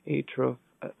making a truth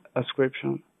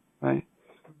ascription, right?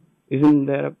 Isn't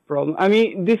that a problem? I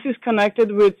mean, this is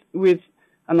connected with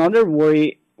another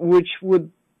worry, which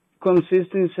would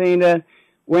consist in saying that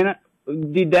when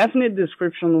the definite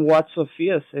description of what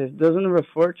Sophia says doesn't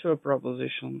refer to a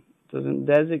proposition, doesn't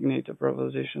designate a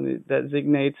proposition, it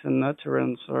designates an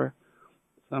utterance or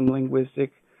some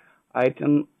linguistic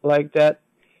item like that.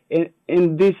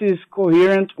 And this is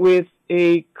coherent with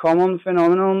a common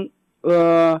phenomenon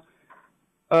where,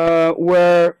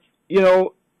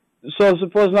 so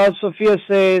suppose now Sophia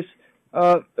says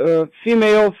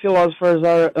female philosophers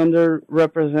are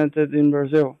underrepresented in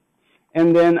Brazil.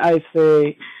 And then I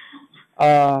say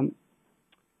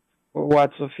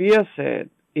what Sophia said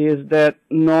is that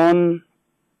non-men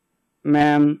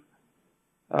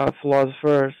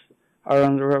philosophers are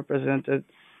underrepresented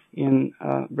in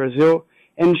Brazil.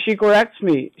 And she corrects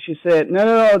me. She said,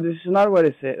 no, this is not what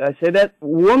I said. I said that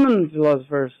women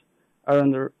philosophers are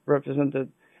underrepresented.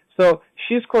 So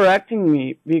she's correcting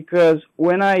me because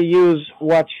when I use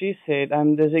what she said,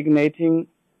 I'm designating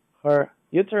her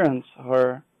utterance,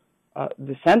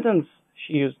 the sentence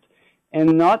she used,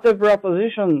 and not the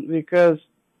proposition, because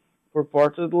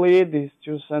purportedly these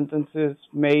two sentences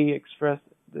may express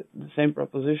the same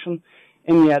proposition,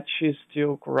 and yet she's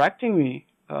still correcting me.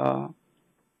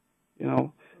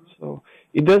 So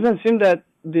it doesn't seem that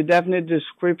the definite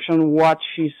description, what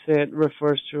she said,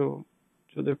 refers to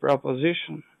the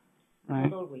proposition, right?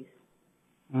 Not always.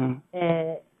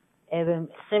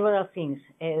 Several things.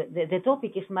 The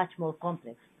topic is much more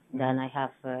complex than I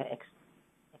have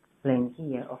explained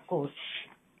here, of course.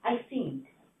 I think,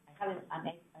 I don't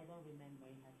remember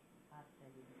if I have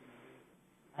said it,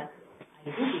 but I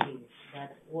do believe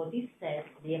that what is said,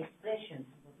 the expression,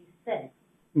 what is said,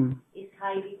 is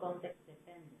highly context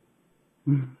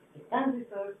dependent. It can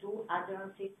refer to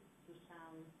utterances, to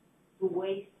sounds, to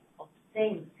ways of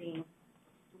saying things,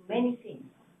 to many things,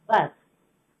 but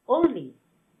only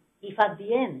if at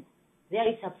the end there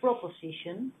is a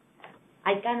proposition,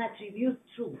 I can attribute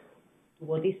truth to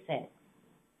what is said.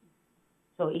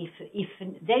 So if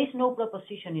there is no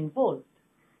proposition involved,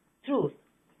 truth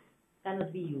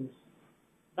cannot be used.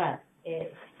 But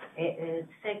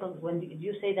second, when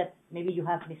you say that maybe you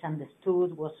have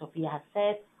misunderstood what Sophia has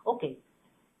said, okay.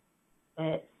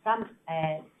 Some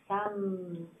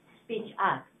speech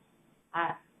acts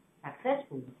are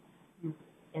successful,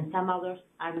 and some others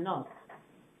are not.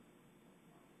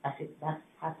 That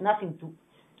has nothing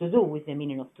to do with the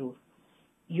meaning of truth.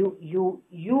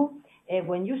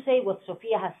 When you say what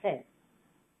Sophia has said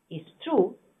is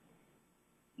true,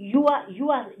 you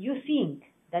think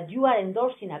that you are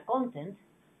endorsing a content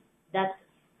that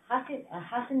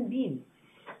hasn't been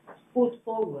put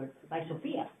forward by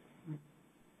Sophia.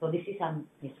 So this is a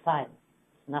misfire,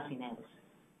 nothing else.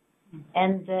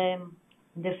 And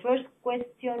the first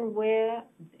question were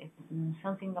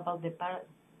something about the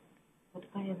what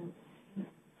kind of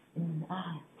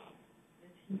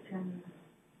that he can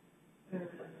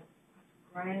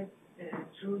ascribe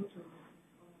truth to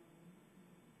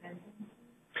sentences.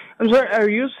 I'm sorry, are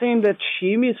you saying that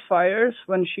she misfires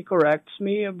when she corrects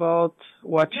me about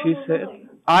what she said? No,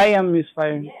 I am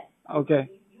misfiring. Yes. Okay.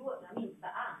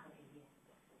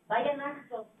 By an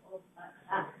act of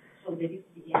so there is,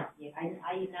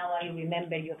 I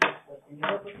remember your first question.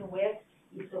 Your question where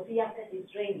if Sophia says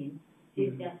it's raining,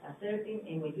 she's just asserting,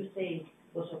 and when you say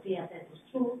what Sophia says is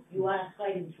true, you are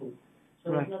ascribing truth.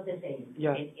 So right. It's not the same.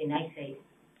 Yeah. And I say,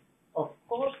 of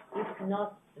course, it's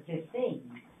not the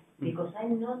same, because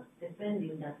I'm not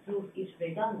defending that truth is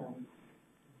redundant.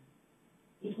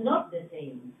 It's not the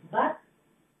same, but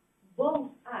both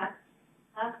acts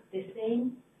have the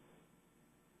same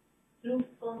truth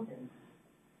content.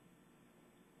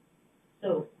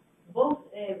 So both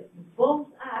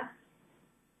acts.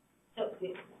 So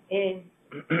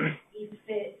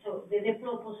the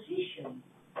proposition,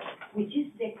 which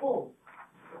is the core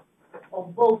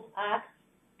of both acts,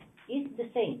 is the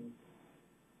same.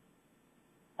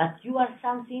 But you are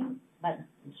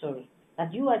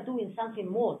doing something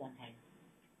more than her.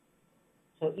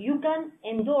 So you can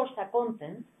endorse a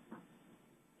content,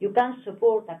 you can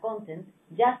support a content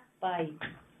just by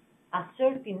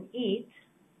asserting it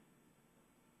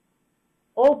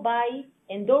or by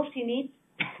endorsing it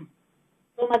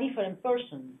from a different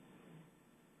person,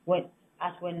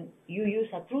 when you use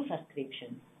a truth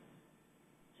ascription.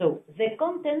 So the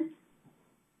content,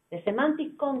 the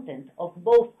semantic content of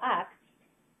both acts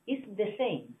is the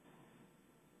same,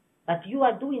 but you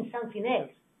are doing something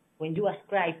else when you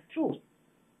ascribe truth.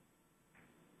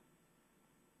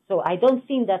 So I don't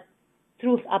think that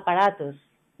truth apparatus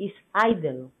is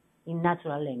idle in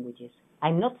natural languages.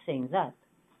 I'm not saying that.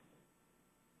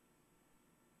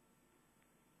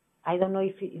 I don't know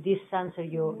if this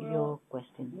answers your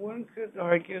question. One could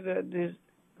argue that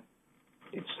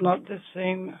it's not the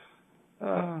same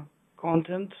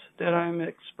content that I'm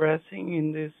expressing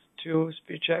in these two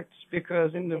speech acts,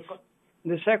 because in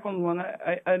the second one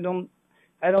I don't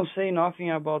say nothing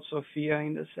about Sophia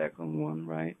in the second one,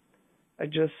 right? I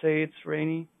just say it's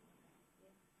rainy,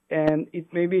 and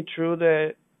it may be true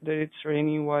that that it's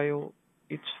raining while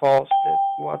it's false, that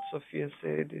what Sophia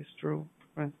said is true,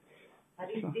 right? But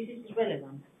this is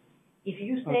relevant. If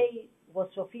you say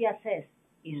what Sophia says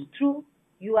is true,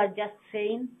 you are just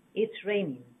saying it's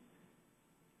raining.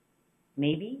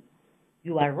 Maybe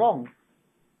you are wrong.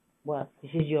 Well,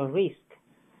 this is your risk.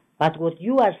 But what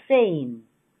you are saying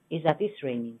is that it's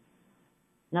raining.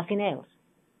 Nothing else.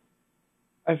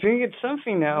 I think it's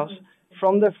something else.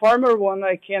 From the former one,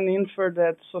 I can infer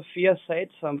that Sophia said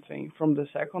something. From the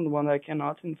second one, I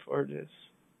cannot infer this.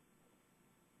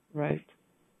 Right?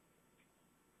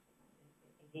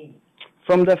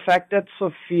 From the fact that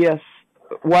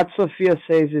what Sophia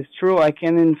says is true, I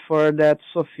can infer that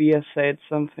Sophia said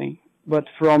something. But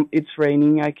from it's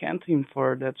raining, I can't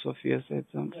infer that Sophia said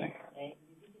something. Yes,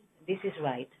 this is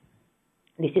right.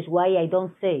 This is why I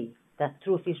don't say that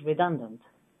truth is redundant.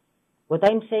 What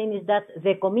I'm saying is that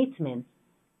the commitment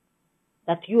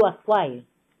that you acquire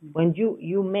when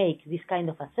you make this kind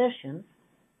of assertions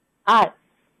are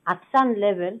at some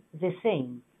level the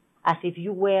same as if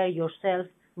you were yourself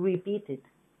repeated,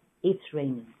 it's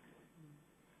raining.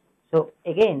 So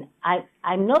again,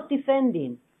 I'm not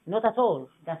defending, not at all,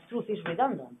 that truth is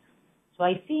redundant. So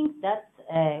I think that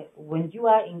when you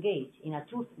are engaged in a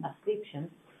truth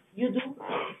ascription, you do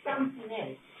something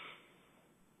else.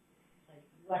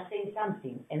 You are saying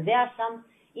something, and there are some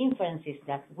inferences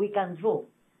that we can draw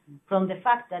from the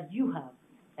fact that you have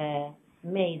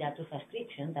made a truth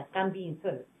ascription that can be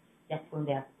inferred just from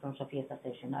Sophia's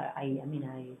assertion.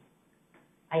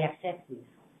 I accept this.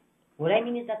 What I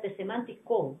mean is that the semantic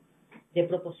core, the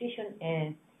proposition,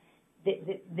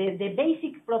 the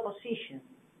basic proposition,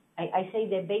 I say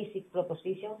the basic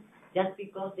proposition just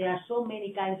because there are so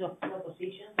many kinds of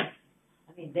propositions.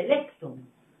 I mean, the lectum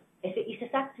is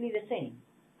exactly the same.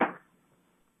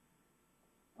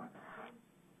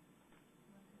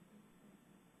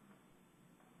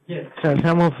 Yes. So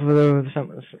some of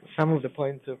the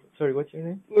points of, sorry, what's your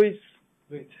name? Luis.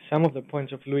 Some of the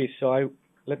points of Luis. So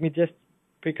let me just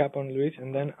pick up on Luis,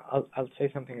 and then I'll say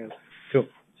something else too.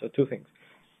 So two things.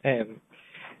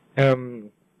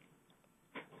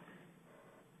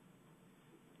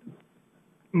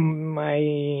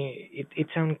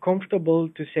 It's uncomfortable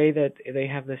to say that they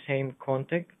have the same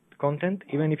content,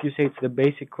 even if you say it's the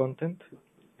basic content,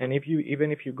 and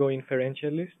even if you go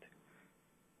inferentialist.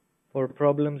 For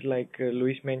problems like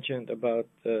Luis mentioned about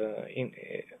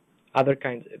other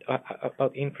kinds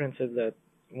about inferences that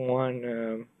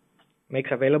one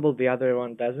makes available, the other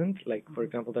one doesn't. Like, for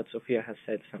example, that Sophia has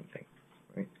said something,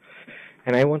 right?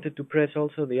 And I wanted to press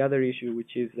also the other issue,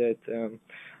 which is that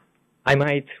I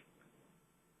might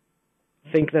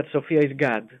think that Sophia is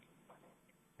God,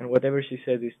 and whatever she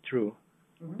said is true.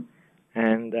 Mm-hmm.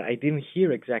 And I didn't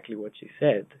hear exactly what she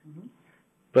said. Mm-hmm.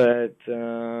 But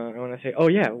I want to say, oh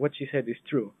yeah, what she said is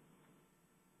true,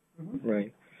 mm-hmm.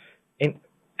 Right? And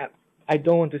I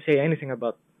don't want to say anything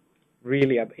about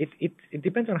really. It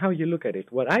depends on how you look at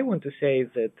it. What I want to say is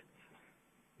that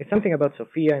it's something about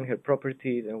Sophia and her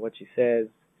properties and what she says.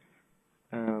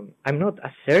 I'm not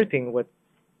asserting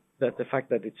that the fact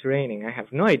that it's raining. I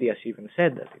have no idea she even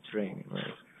said that it's raining.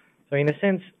 Right? So in a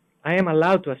sense, I am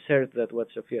allowed to assert that what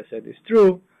Sophia said is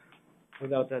true,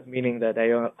 without that meaning that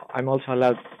I'm also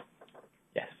allowed,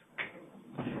 yes.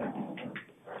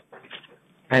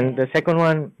 And the second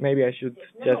one, maybe I should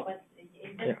I don't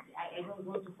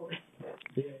want to forget.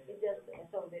 Yeah.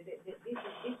 So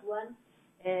this one,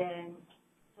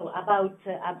 so about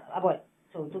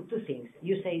two things.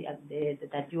 You say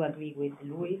that you agree with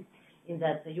Luis in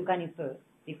that you can infer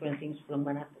different things from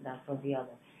one than from the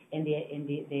other, and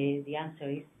the answer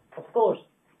is, of course,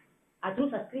 a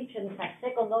truth ascription is a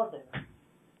second order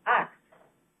act.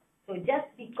 So just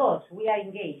because we are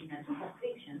engaged in a truth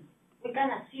ascription, we can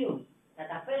assume that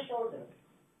a first order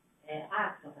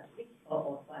act of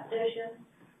assertion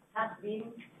has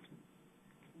been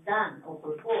done or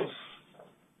performed.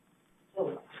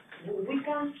 So we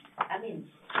can,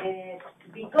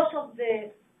 because of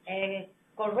the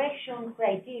correction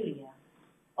criteria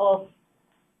of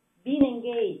being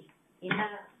engaged in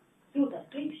a truth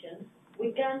ascription,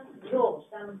 we can draw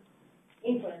some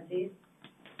inferences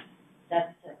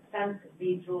that can't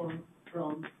be drawn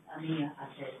from a mere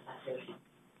assertion.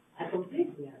 I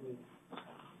completely agree.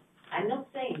 I'm not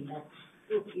saying that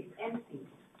truth is empty.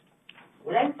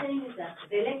 What I'm saying is that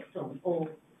the lexicon, or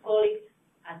call it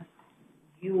as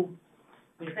you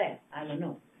prefer, I don't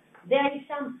know, there is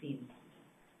something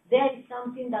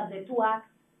that the two acts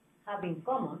have in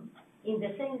common, in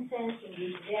the same sense in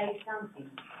which there is something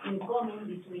in common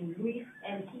between Luis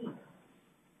and he.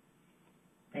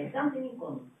 There is something in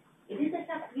common. It is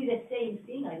exactly the same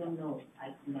thing, I don't know.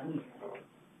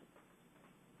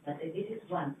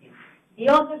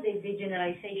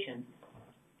 generalization.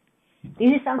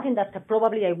 This is something that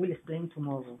probably I will explain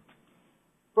tomorrow.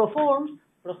 Proforms,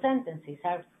 prosentences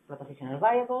are propositional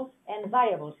variables, and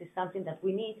variables is something that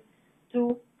we need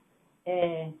to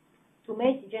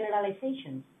make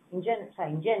generalizations in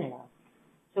general.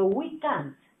 So we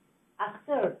can't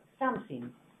assert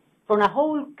something from a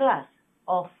whole class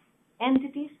of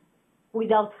entities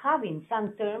without having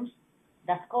some terms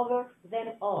that cover them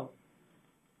all.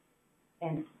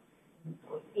 And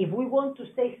if we want to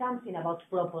say something about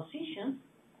propositions,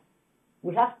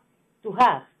 we have to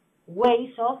have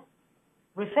ways of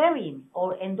referring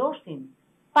or endorsing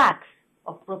packs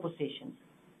of propositions.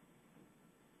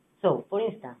 So, for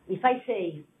instance, if I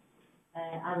say,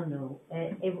 I don't know,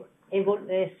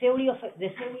 the theory of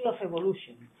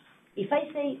evolution. If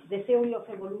I say the theory of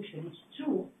evolution is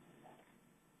true,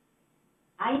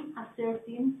 I'm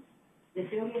asserting the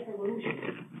theory of evolution.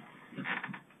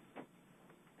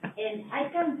 And I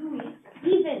can do it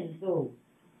even though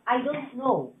I don't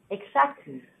know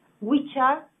exactly which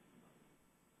are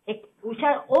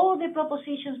all the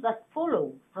propositions that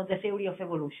follow from the theory of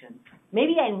evolution.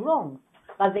 Maybe I'm wrong,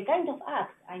 but the kind of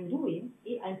act I'm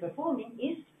performing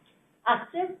is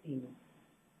asserting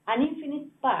an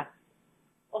infinite pack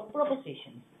of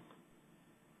propositions.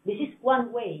 This is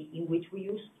one way in which we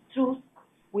use truth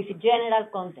with general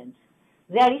content.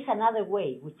 There is another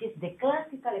way, which is the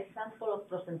classical example of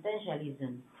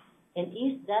prosententialism, and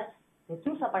is that the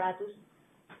truth apparatus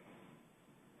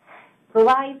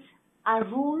provides a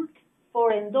rule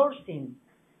for endorsing.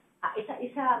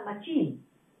 It's a machine.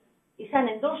 It's an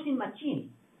endorsing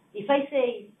machine. If I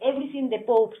say everything the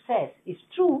Pope says is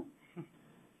true,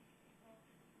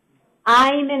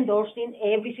 I'm endorsing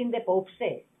everything the Pope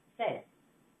says.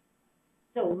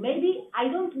 So maybe I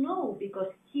don't know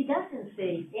because he doesn't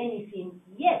say anything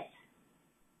yet,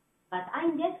 but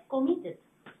I'm yet committed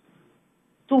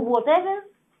to whatever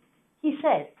he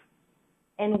says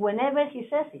and whenever he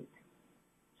says it.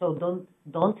 So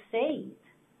don't say it.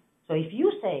 So if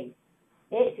you say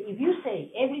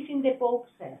everything the Pope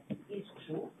says is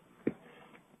true,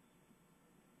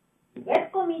 you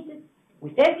get committed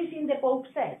with everything the Pope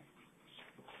says,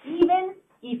 even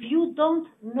if you don't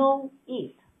know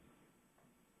it.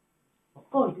 Of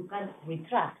course, you can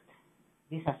retract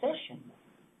this assertion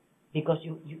because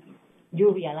you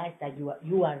realize that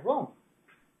you are wrong.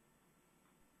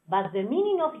 But the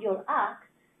meaning of your act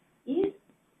is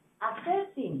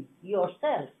asserting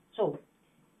yourself, so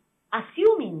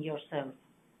assuming yourself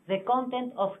the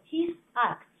content of his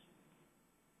acts.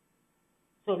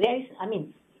 So there is,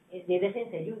 the same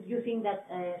thing. You think that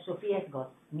Sophia is God.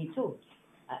 Me too.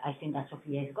 I think that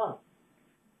Sophia is God.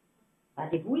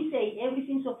 But if we say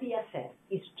everything Sophia says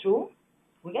is true,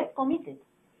 we get committed.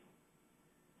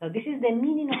 So this is the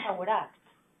meaning of our act.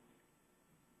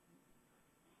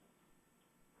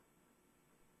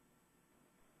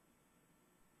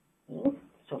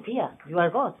 Sophia, you are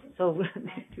God. So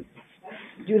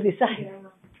you decide.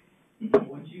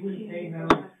 What you will say now.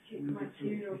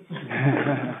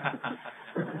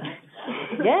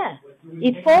 Yeah,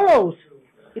 it follows.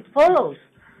 It follows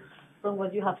from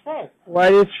what you have said.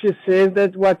 What if she says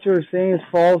that what you're saying is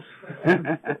false?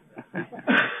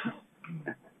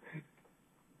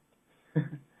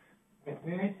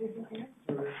 May I say something?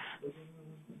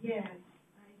 Yes,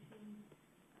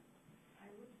 I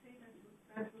would say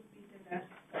that would be the last.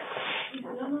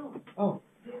 No. Oh.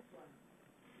 This one.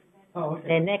 Oh, okay.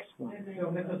 The next one. So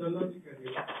methodologically,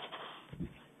 a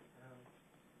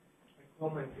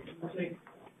comment. It's like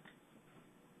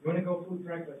you want to go full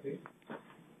pragmatic,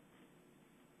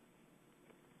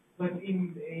 but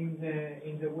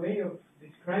in the way of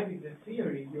describing the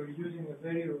theory, you're using a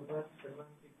very robust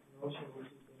semantic notion, which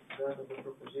is that of the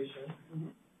proposition,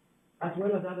 as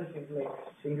well as other things like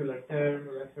singular term,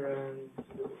 reference,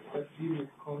 that deal with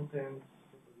content,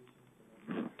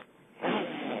 proposition.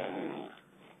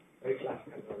 Very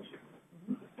classical notion.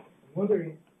 I'm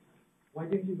wondering, why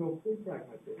didn't you go full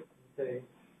pragmatic and say,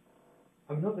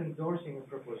 I'm not endorsing a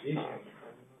proposition, I'm not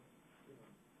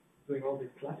doing all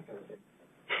these classical things.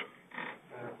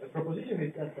 A proposition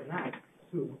is just an act,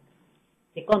 too.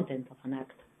 The content of an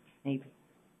act, maybe.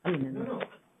 No.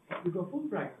 If you go full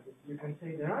pragmatic, you can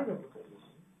say there are no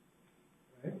propositions,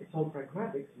 right? It's all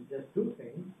pragmatic, you just do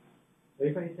things. So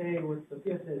if I say what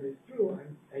Sophia says is true,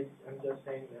 I'm just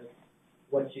saying that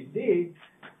what she did,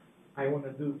 I want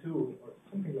to do too, or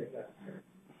something like that.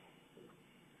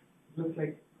 It looks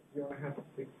like you want to have to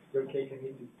fix your cake and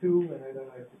eat it too, and I don't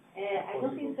know if it's I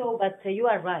don't think so, but you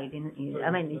are right.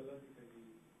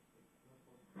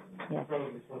 Yes.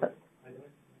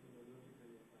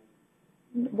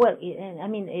 Well,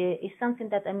 it's something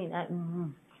that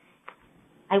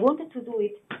I wanted to do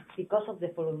it because of the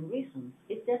following reasons.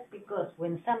 It's just because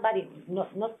when somebody,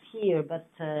 not here, but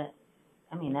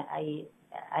I mean, I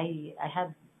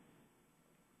have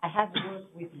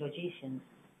worked with logicians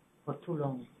for too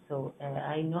long, so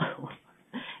I know,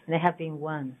 and I have been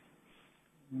one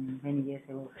many years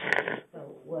ago. So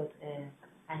what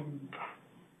I'm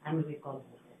recalling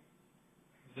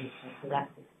this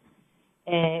practice.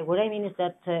 What I mean is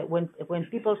that when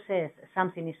people say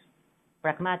something is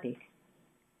pragmatic,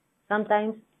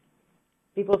 sometimes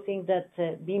people think that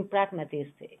being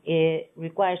pragmatist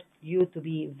requires you to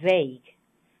be vague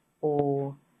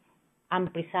or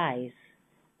imprecise,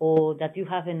 or that you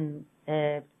haven't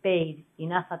paid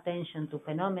enough attention to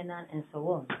phenomena and so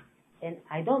on. And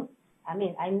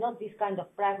I'm not this kind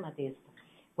of pragmatist.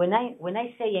 When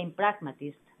I say I'm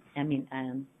pragmatist,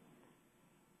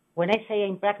 when I say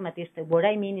I'm pragmatist, what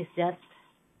I mean is that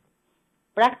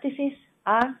practices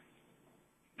are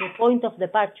the point of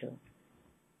departure.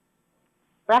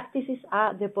 Practices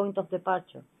are the point of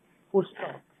departure, full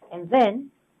stop. And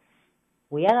then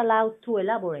we are allowed to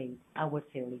elaborate our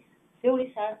theories.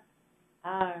 Theories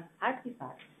are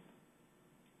artifacts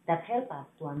that help us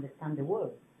to understand the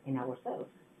world and ourselves.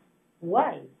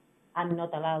 Why I'm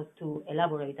not allowed to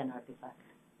elaborate an artifact?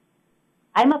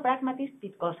 I'm a pragmatist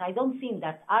because I don't think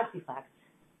that artifacts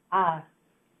are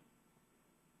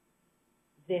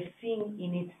the thing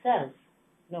in itself.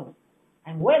 No.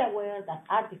 I'm well aware that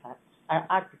artifacts,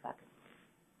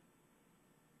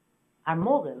 are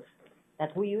models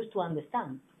that we use to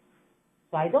understand.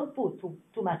 So I don't put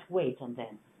too much weight on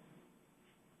them.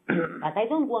 But I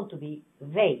don't want to be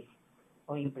vague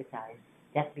or imprecise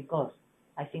just because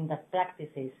I think that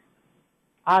practices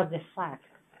are the facts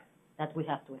that we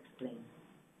have to explain.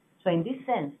 So in this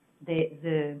sense,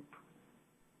 the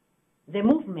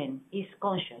movement is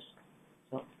conscious.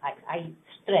 So I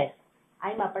stress,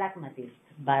 I'm a pragmatist,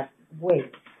 but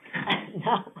wait,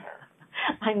 now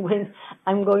I'm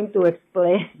going to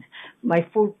explain my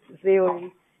full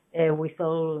theory with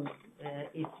all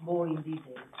its more in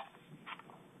detail.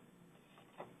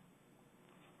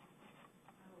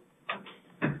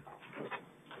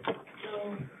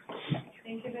 So,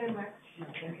 thank you very much.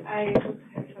 I don't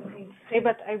have something to say,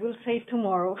 but I will say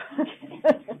tomorrow.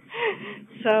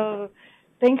 So,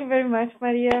 thank you very much,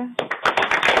 Maria.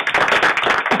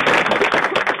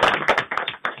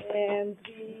 And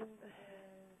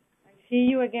I see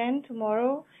you again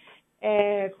tomorrow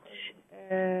at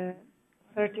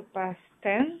 30 past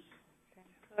 10,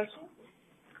 10:30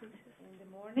 in the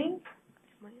morning.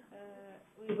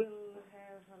 We will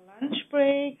have a lunch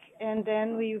break, and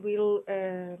then we will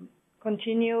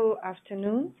continue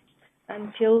afternoon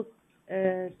until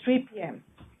 3 p.m.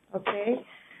 Okay?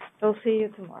 So see you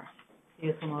tomorrow. See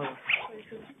you tomorrow.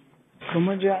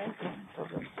 ¿Cómo ya entra?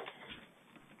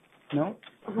 ¿No?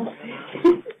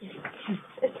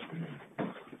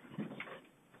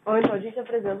 Ou então a gente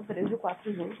apresenta 3 e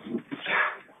 4 juntos.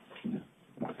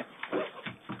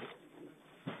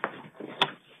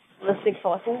 Você tem que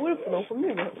falar com o grupo, não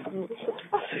comigo. Não sei o que eu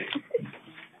faço.